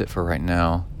think that's it for right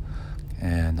now.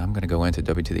 And I'm going to go into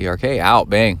W to the ERK. Out,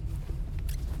 bang.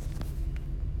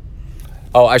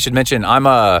 Oh, I should mention,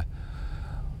 I've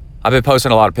been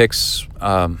posting a lot of pics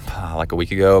like a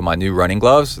week ago. My new running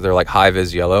gloves. They're like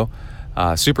high-vis yellow.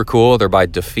 Super cool. They're by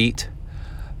Defeat.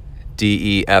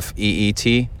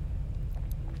 DEFEET.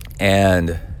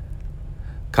 And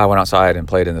Kai went outside and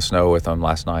played in the snow with them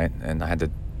last night, and I had to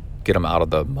get them out of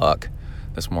the muck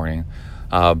this morning.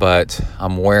 But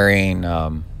I'm wearing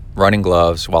running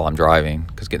gloves while I'm driving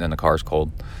because getting in the car is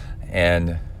cold.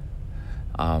 And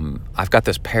I've got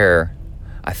this pair.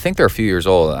 I think they're a few years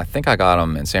old. I think I got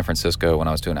them in San Francisco when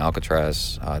I was doing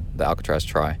Alcatraz, the Alcatraz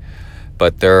Tri.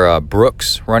 But they're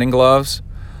Brooks running gloves,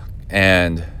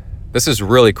 and this is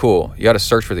really cool. You got to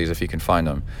search for these if you can find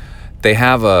them.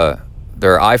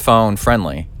 They're iPhone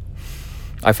friendly,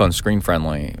 iPhone screen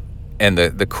friendly, and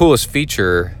the coolest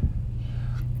feature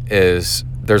is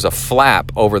there's a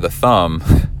flap over the thumb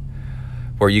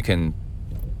where you can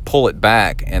pull it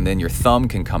back and then your thumb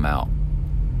can come out.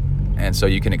 And so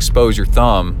you can expose your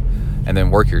thumb and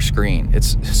then work your screen.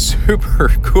 It's super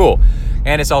cool.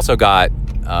 And it's also got,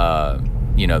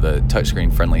 the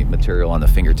touchscreen friendly material on the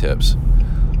fingertips.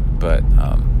 But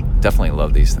definitely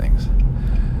love these things.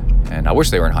 And I wish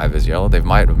they were in high-vis yellow. They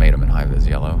might have made them in high-vis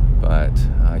yellow. But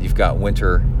you've got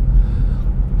winter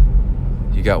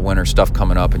stuff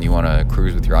coming up and you want to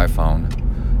cruise with your iPhone,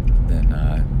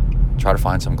 then try to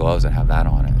find some gloves that have that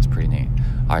on it. It's pretty neat.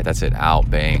 All right, that's it.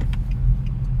 Out. Bang.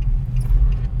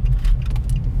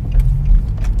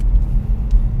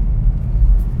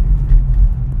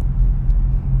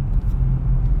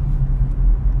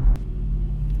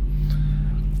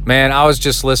 Man, I was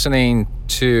just listening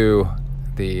to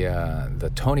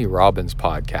the Tony Robbins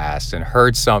podcast and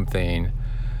heard something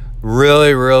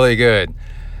really, really good.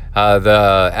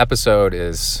 The episode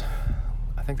is,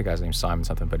 I think the guy's name's Simon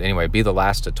something, but anyway, Be the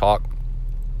Last to Talk.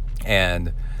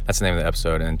 And that's the name of the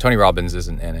episode. And Tony Robbins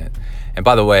isn't in it. And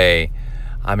by the way,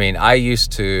 I mean, I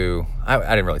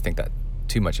didn't really think that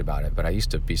too much about it, but I used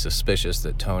to be suspicious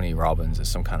that Tony Robbins is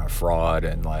some kind of fraud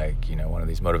and one of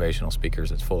these motivational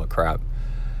speakers that's full of crap.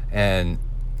 And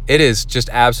it is just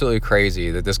absolutely crazy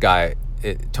that this guy,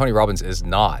 Tony Robbins, is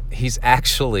not. He's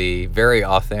actually very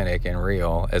authentic and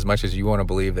real, as much as you want to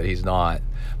believe that he's not.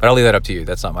 But I'll leave that up to you.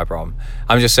 That's not my problem.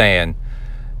 I'm just saying,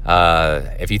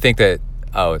 if you think that,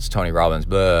 it's Tony Robbins,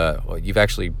 well, you've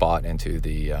actually bought into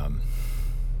the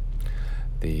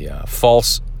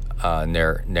false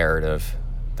narrative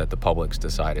that the public's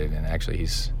decided. And actually,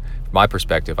 he's, from my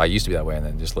perspective, I used to be that way, and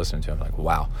then just listening to him, like,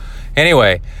 wow.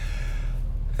 Anyway,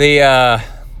 the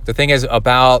thing is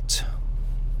about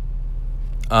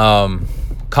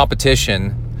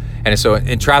competition, and so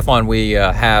in triathlon we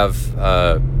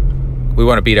we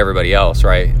want to beat everybody else,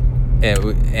 right?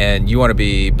 And you want to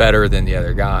be better than the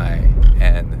other guy.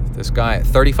 And this guy,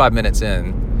 35 minutes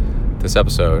in this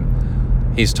episode,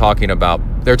 it's a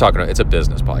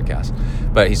business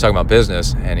podcast, but he's talking about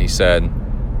business, and he said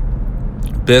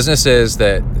businesses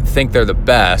that think they're the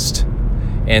best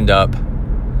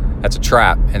that's a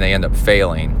trap, and they end up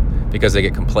failing because they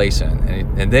get complacent.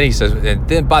 And then he says, and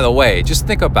then, by the way, just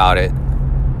think about it.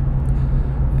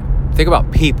 Think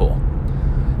about people.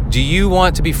 Do you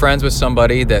want to be friends with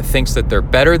somebody that thinks that they're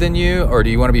better than you, or do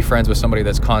you want to be friends with somebody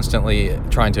that's constantly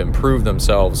trying to improve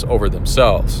themselves over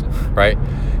themselves, right?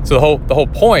 So the whole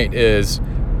point is,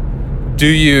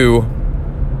 to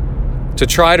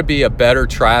try to be a better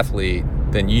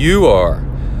triathlete than you are,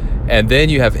 and then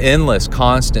you have endless,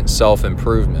 constant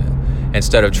self-improvement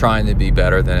instead of trying to be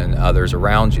better than others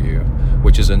around you,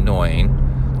 which is annoying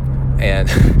and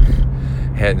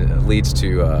and leads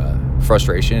to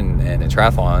frustration, and in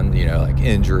triathlon, like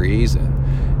injuries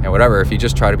and whatever. If you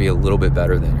just try to be a little bit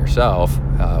better than yourself,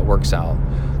 it works out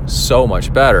so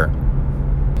much better.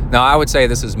 Now, I would say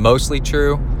this is mostly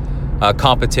true.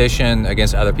 Competition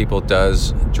against other people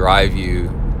does drive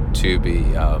you to be,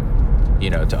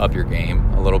 to up your game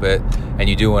a little bit, and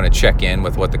you do want to check in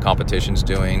with what the competition's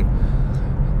doing.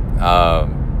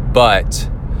 But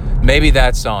maybe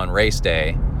that's on race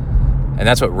day. And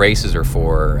that's what races are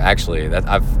for. Actually, that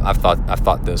I've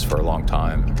thought this for a long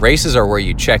time. Races are where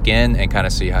you check in and kind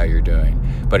of see how you're doing.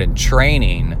 But in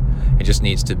training, it just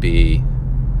needs to be,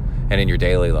 and in your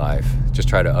daily life, just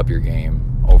try to up your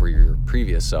game over your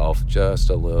previous self just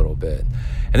a little bit.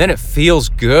 And then it feels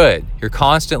good. You're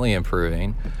constantly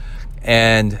improving.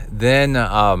 And then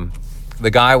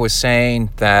the guy was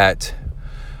saying that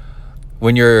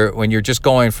when you're just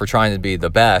going for trying to be the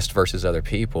best versus other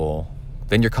people,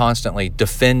 then you're constantly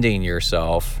defending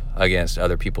yourself against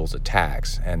other people's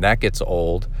attacks. And that gets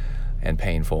old and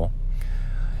painful.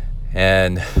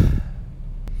 And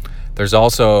there's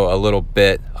also a little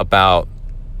bit about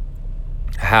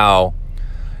how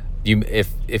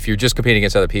if you're just competing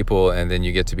against other people and then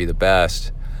you get to be the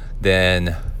best,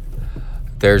 then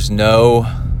there's no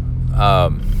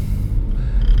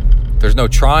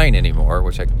trying anymore,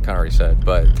 which I kind of already said.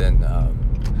 But then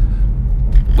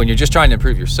when you're just trying to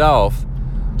improve yourself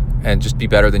and just be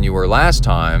better than you were last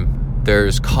time,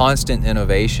 there's constant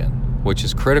innovation, which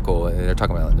is critical. And they're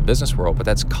talking about it in the business world, but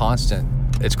that's constant.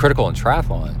 It's critical in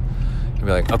triathlon. You'll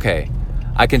be like, okay,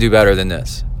 I can do better than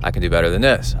this. I can do better than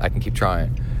this. I can keep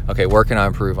trying. Okay, where can I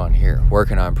improve on here? Where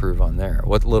can I improve on there?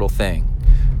 What little thing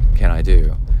can I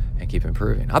do and keep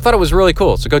improving? I thought it was really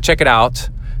cool. So go check it out.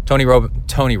 Tony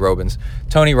Robbins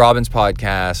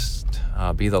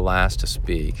podcast, Be the Last to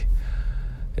Speak,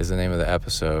 is the name of the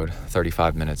episode.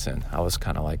 35 minutes in, I was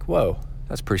kind of like, whoa,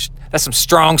 that's some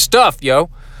strong stuff, yo.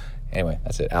 Anyway,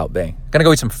 that's it. Out, bang. Gonna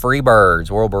go eat some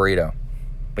Freebirds World Burrito.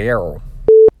 Barrel.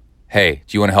 Hey,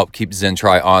 do you want to help keep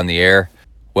ZenTri on the air?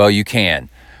 Well, you can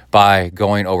by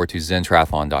going over to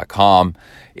zentriathlon.com.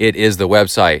 It is the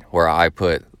website where I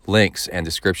put links and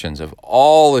descriptions of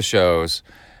all the shows,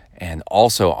 and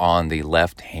also on the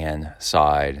left-hand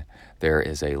side, there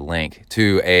is a link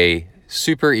to a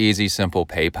super easy, simple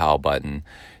PayPal button.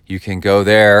 You can go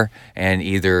there and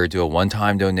either do a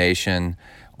one-time donation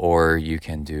or you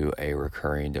can do a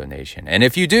recurring donation. And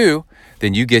if you do,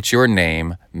 then you get your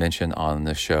name mentioned on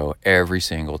the show every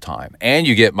single time. And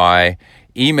you get my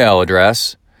email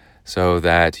address so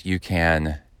that you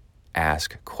can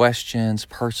ask questions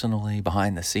personally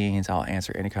behind the scenes. I'll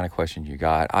answer any kind of question you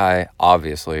got. I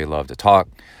obviously love to talk.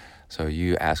 So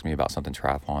you ask me about something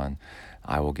triathlon,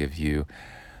 I will give you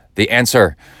the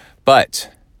answer.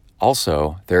 But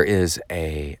also, there is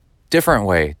a different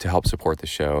way to help support the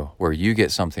show where you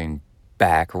get something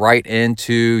back right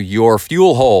into your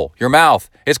fuel hole, your mouth.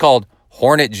 It's called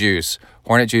Hornet Juice.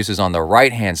 Hornet Juice is on the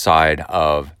right-hand side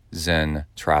of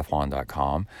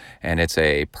zentriathlon.com, and it's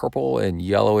a purple and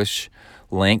yellowish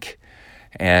link,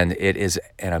 and it is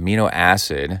an amino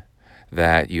acid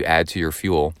that you add to your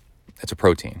fuel. It's a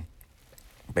protein,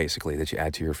 basically, that you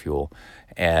add to your fuel,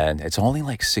 and it's only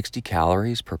like 60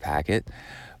 calories per packet.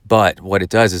 But what it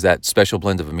does is that special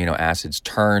blend of amino acids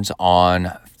turns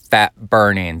on fat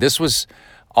burning. This was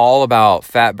all about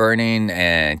fat burning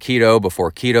and keto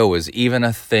before keto was even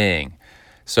a thing.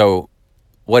 So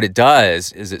what it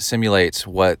does is it simulates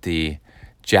what the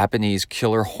Japanese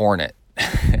killer hornet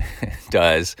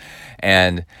does,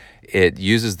 and it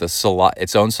uses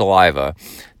its own saliva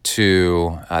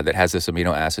to that has this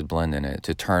amino acid blend in it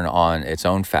to turn on its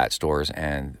own fat stores.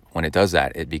 And when it does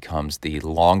that, it becomes the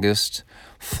longest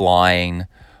flying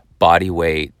body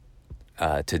weight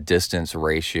to distance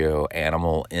ratio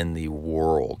animal in the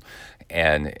world.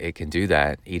 And it can do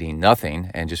that eating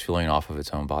nothing and just fueling off of its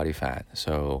own body fat.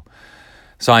 So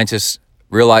scientists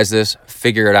realized this,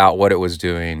 figured out what it was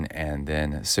doing, and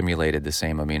then simulated the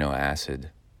same amino acid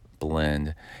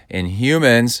blend in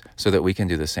humans so that we can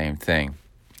do the same thing.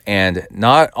 And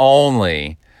not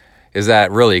only is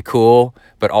that really cool,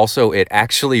 but also it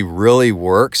actually really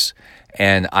works.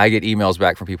 And I get emails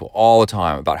back from people all the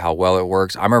time about how well it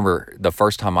works. I remember the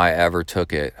first time I ever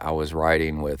took it, I was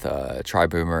riding with Tri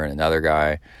Boomer and another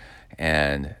guy,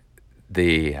 and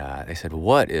they said,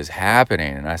 "What is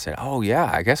happening?" And I said, "Oh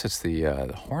yeah, I guess it's the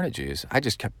Hornet juice." I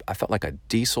felt like a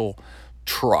diesel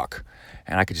truck,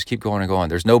 and I could just keep going and going.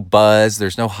 There's no buzz,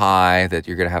 there's no high that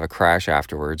you're gonna have a crash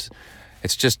afterwards.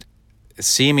 It's just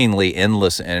seemingly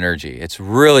endless energy. It's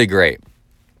really great.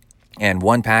 And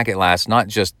one packet lasts not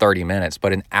just 30 minutes,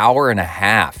 but an hour and a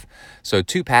half. So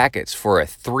 2 packets for a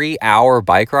 3-hour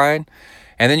bike ride.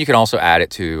 And then you can also add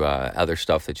it to other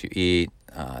stuff that you eat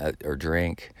or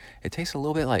drink. It tastes a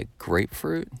little bit like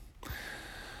grapefruit.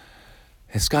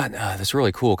 It's got this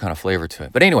really cool kind of flavor to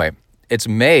it. But anyway, it's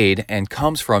made and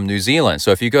comes from New Zealand.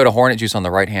 So if you go to Hornet Juice on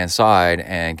the right-hand side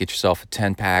and get yourself a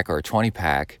 10-pack or a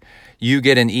 20-pack, you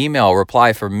get an email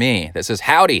reply from me that says,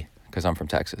 "Howdy," because I'm from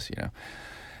Texas,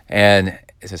 And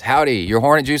it says, "Howdy, your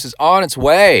Hornet Juice is on its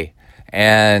way."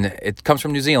 And it comes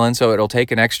from New Zealand, so it'll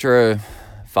take an extra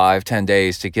 5-10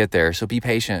 days to get there. So be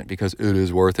patient because it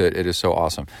is worth it. It is so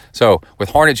awesome. So with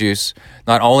Hornet Juice,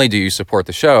 not only do you support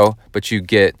the show, but you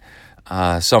get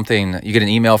you get an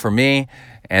email from me,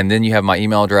 and then you have my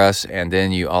email address, and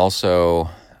then you also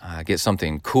get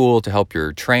something cool to help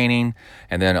your training,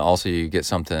 and then also you get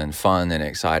something fun and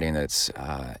exciting that's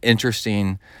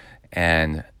interesting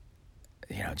and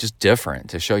just different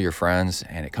to show your friends.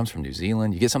 And it comes from New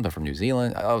Zealand. You get something from New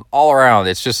Zealand. All around,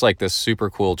 it's just like this super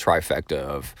cool trifecta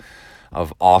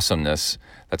of awesomeness.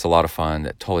 That's a lot of fun.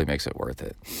 That totally makes it worth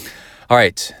it. All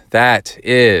right, that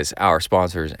is our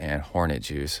sponsors and Hornet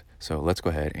Juice. So let's go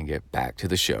ahead and get back to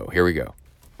the show. Here we go.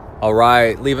 All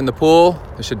right, leaving the pool.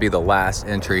 This should be the last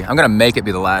entry. I'm going to make it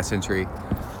be the last entry.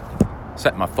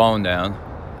 Setting my phone down.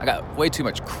 I got way too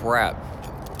much crap.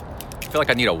 I feel like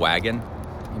I need a wagon.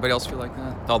 Anybody else feel like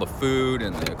that? With all the food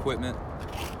and the equipment.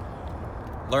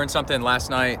 Learned something last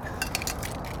night.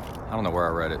 I don't know where I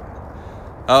read it.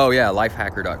 Oh yeah,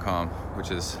 lifehacker.com,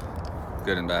 which is a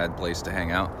good and bad place to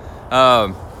hang out.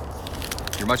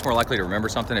 You're much more likely to remember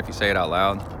something if you say it out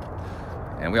loud.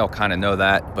 And we all kind of know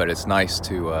that, but it's nice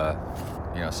to,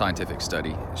 scientific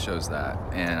study shows that.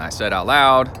 And I said out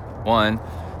loud, 1,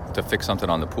 to fix something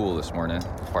on the pool this morning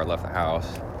before I left the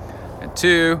house. And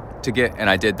 2, and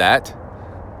I did that.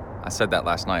 I said that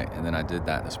last night, and then I did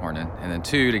that this morning. And then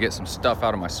 2, to get some stuff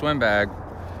out of my swim bag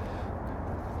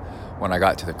when I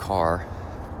got to the car,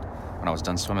 when I was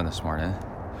done swimming this morning.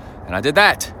 And I did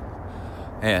that.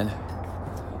 And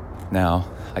now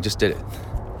I just did it.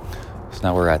 So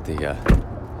now we're at the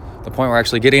point where we're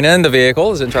actually getting in the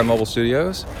vehicle, the ZenTri Mobile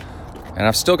Studios. And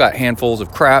I've still got handfuls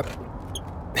of crap.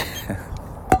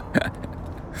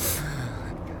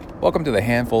 Welcome to the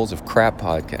Handfuls of Crap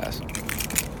podcast.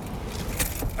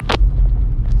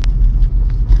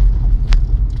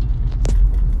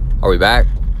 Are we back?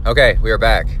 Okay, we are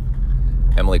back.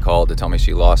 Emily called to tell me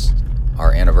she lost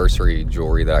our anniversary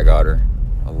jewelry that I got her.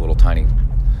 A little tiny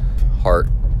heart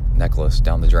necklace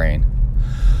down the drain.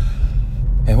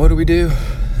 And what do we do?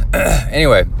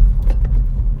 Anyway,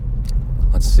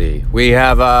 let's see. We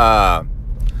have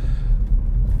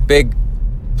big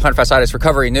plantar fasciitis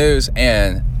recovery news,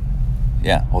 and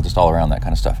just all around that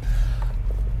kind of stuff.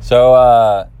 So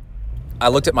I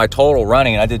looked at my total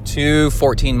running, and I did 2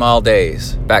 14-mile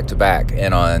days back to back,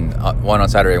 and on one on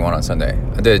Saturday, one on Sunday.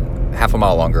 I did half a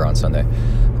mile longer on Sunday.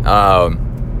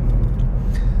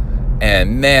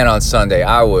 And man, on Sunday,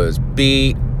 I was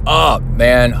beat up,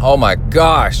 man. Oh my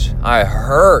gosh, I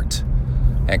hurt.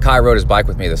 And Kai rode his bike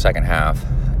with me the second half,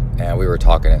 and we were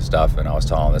talking and stuff, and I was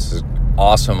telling him this is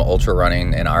awesome ultra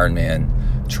running and Ironman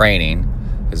training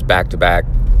is back-to-back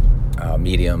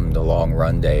medium to long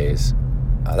run days.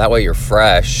 That way you're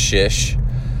fresh-ish,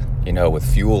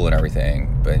 with fuel and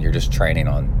everything, but you're just training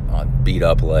on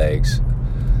beat-up legs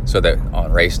so that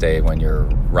on race day when you're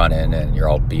running and you're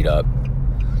all beat up,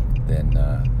 then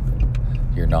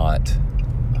you're not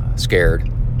scared,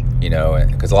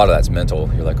 because a lot of that's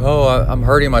mental. You're like, oh, I'm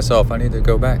hurting myself. I need to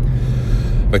go back.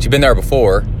 But you've been there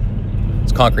before.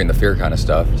 It's conquering the fear kind of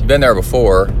stuff. You've been there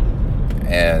before,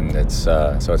 and it's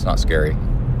so it's not scary,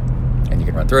 and you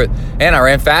can run through it. And I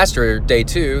ran faster day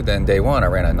 2 than day 1. I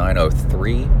ran a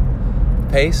 9:03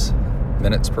 pace,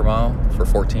 minutes per mile, for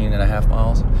 14 and a half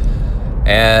miles.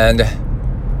 And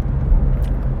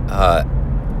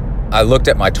I looked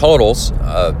at my totals,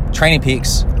 Training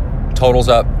Peaks totals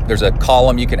up. There's a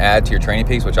column you can add to your Training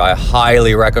Peaks, which I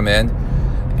highly recommend,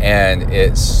 and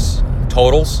it's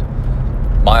totals,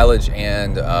 mileage,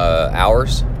 and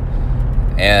hours.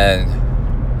 And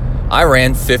I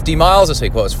ran 50 miles this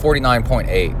week. Well, it was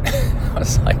 49.8. I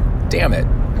was like, damn it.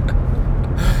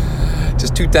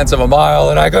 Just 0.2 of a mile,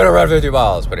 and I could have run 50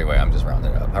 miles. But anyway, I'm just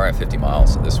rounding it up. I ran 50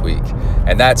 miles this week.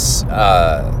 And that's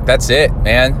it,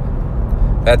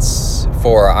 man. That's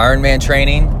for Ironman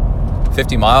training.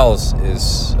 50 miles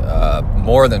is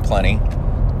more than plenty.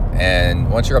 And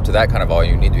once you're up to that kind of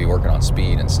volume, you need to be working on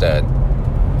speed instead.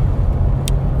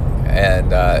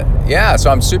 And so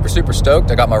I'm super, super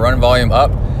stoked. I got my running volume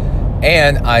up,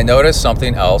 and I noticed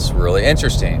something else really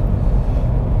interesting.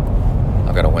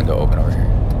 I've got a window open over here.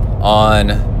 On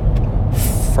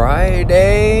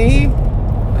Friday,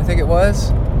 I think it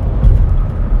was,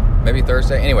 maybe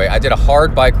Thursday. Anyway, I did a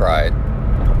hard bike ride,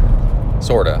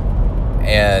 sorta,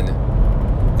 and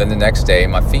then the next day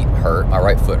my feet hurt, my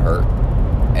right foot hurt,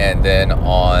 and then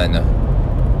on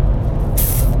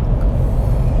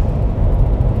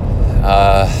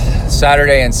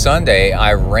Saturday and Sunday,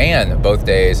 I ran both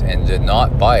days and did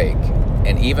not bike.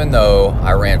 And even though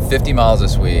I ran 50 miles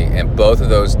this week, and both of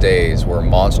those days were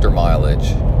monster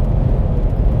mileage,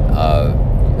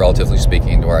 relatively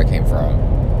speaking, to where I came from,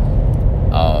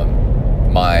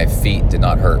 my feet did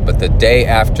not hurt. But the day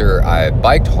after I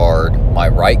biked hard, my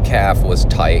right calf was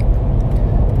tight,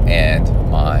 and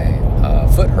my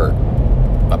foot hurt.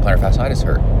 My plantar fasciitis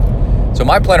hurt. So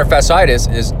my plantar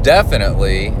fasciitis is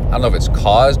definitely, I don't know if it's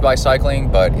caused by cycling,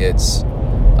 but it's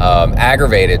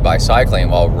aggravated by cycling,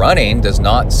 while running does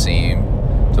not seem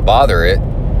to bother it,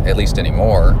 at least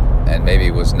anymore, and maybe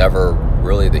it was never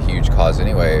really the huge cause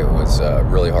anyway. It was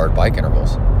really hard bike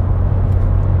intervals.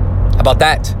 How about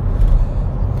that?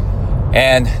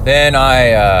 And then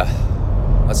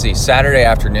Saturday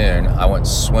afternoon, I went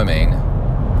swimming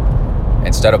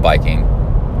instead of biking.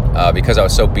 Because I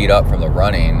was so beat up from the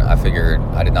running, I figured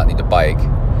I did not need to bike,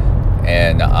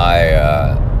 and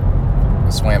I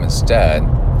swam instead.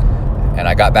 And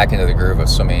I got back into the groove of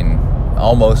swimming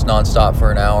almost nonstop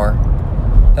for an hour.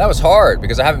 That was hard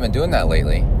because I haven't been doing that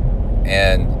lately,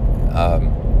 and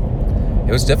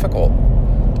it was difficult.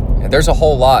 And there's a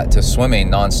whole lot to swimming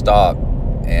nonstop,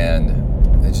 and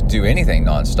to do anything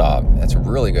nonstop. That's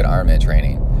really good Ironman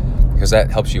training, because that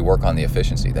helps you work on the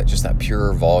efficiency, that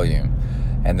pure volume.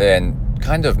 And then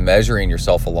kind of measuring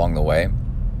yourself along the way.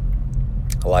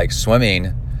 Like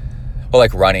swimming,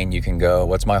 like running, you can go,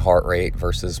 what's my heart rate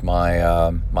versus my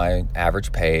my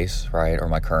average pace, right? Or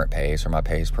my current pace, or my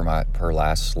pace per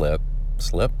last lap.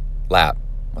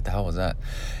 What the hell was that?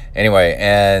 Anyway,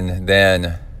 and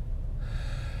then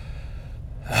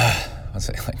what's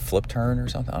it, like flip turn or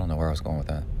something? I don't know where I was going with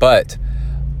that. But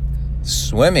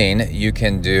swimming, you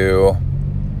can do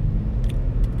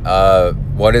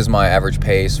what is my average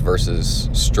pace versus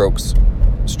strokes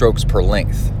per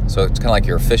length. So it's kind of like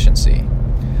your efficiency.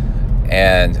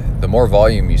 And the more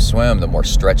volume you swim, the more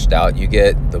stretched out you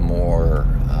get, the more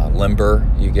limber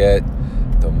you get,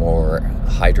 the more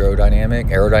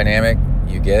aerodynamic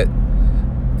you get.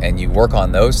 And you work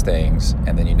on those things,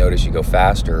 and then you notice you go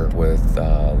faster with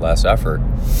less effort.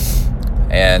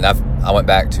 And I went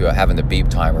back to having the beep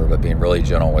timer, but being really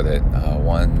gentle with it.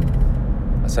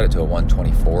 I set it to a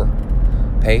 124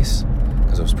 pace,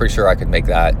 because I was pretty sure I could make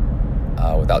that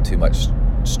without too much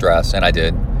stress, and I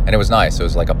did. And it was nice. It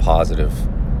was like a positive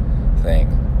thing,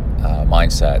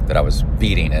 mindset, that I was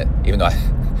beating it, even though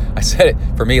I said it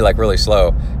for me like really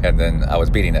slow, and then I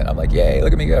was beating it. I'm like, yay,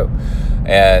 look at me go.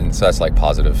 And so that's like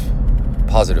positive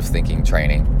thinking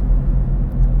training.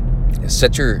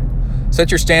 Set your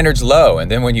standards low, and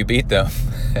then when you beat them,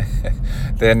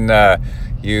 then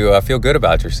you feel good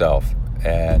about yourself.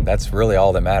 And that's really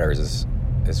all that matters, is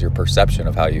your perception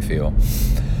of how you feel.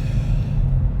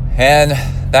 And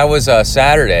that was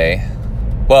Saturday.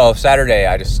 Well, Saturday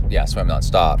I just swam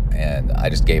nonstop, and I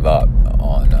just gave up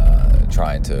on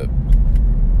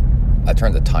I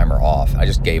turned the timer off. I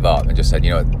just gave up and just said,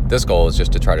 this goal is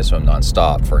just to try to swim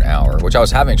nonstop for an hour, which I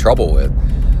was having trouble with.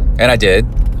 And I did.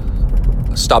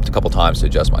 Stopped a couple times to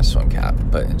adjust my swim cap,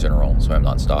 but in general, swam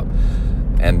nonstop.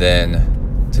 And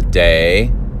then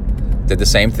today, did the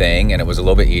same thing, and it was a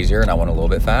little bit easier, and I went a little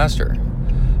bit faster.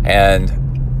 And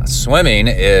swimming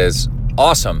is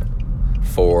awesome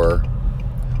for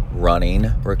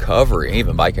running recovery,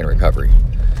 even biking recovery,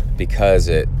 because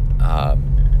that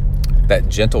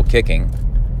gentle kicking.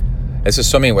 This is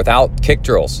swimming without kick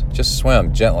drills. Just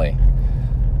swim gently.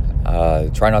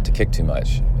 Try not to kick too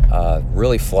much.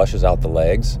 Really flushes out the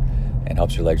legs and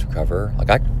helps your legs recover.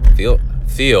 Like I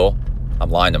feel,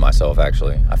 I'm lying to myself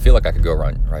actually. I feel like I could go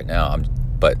run right now.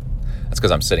 But that's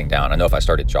because I'm sitting down. I know if I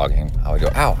started jogging, I would go,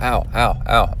 ow, ow, ow,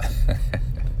 ow.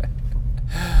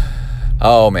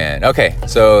 Oh man. Okay,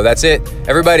 so that's it.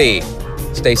 Everybody,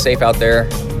 stay safe out there.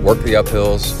 Work the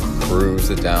uphills, cruise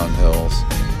the downhills,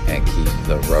 and keep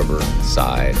the rubber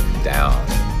side down.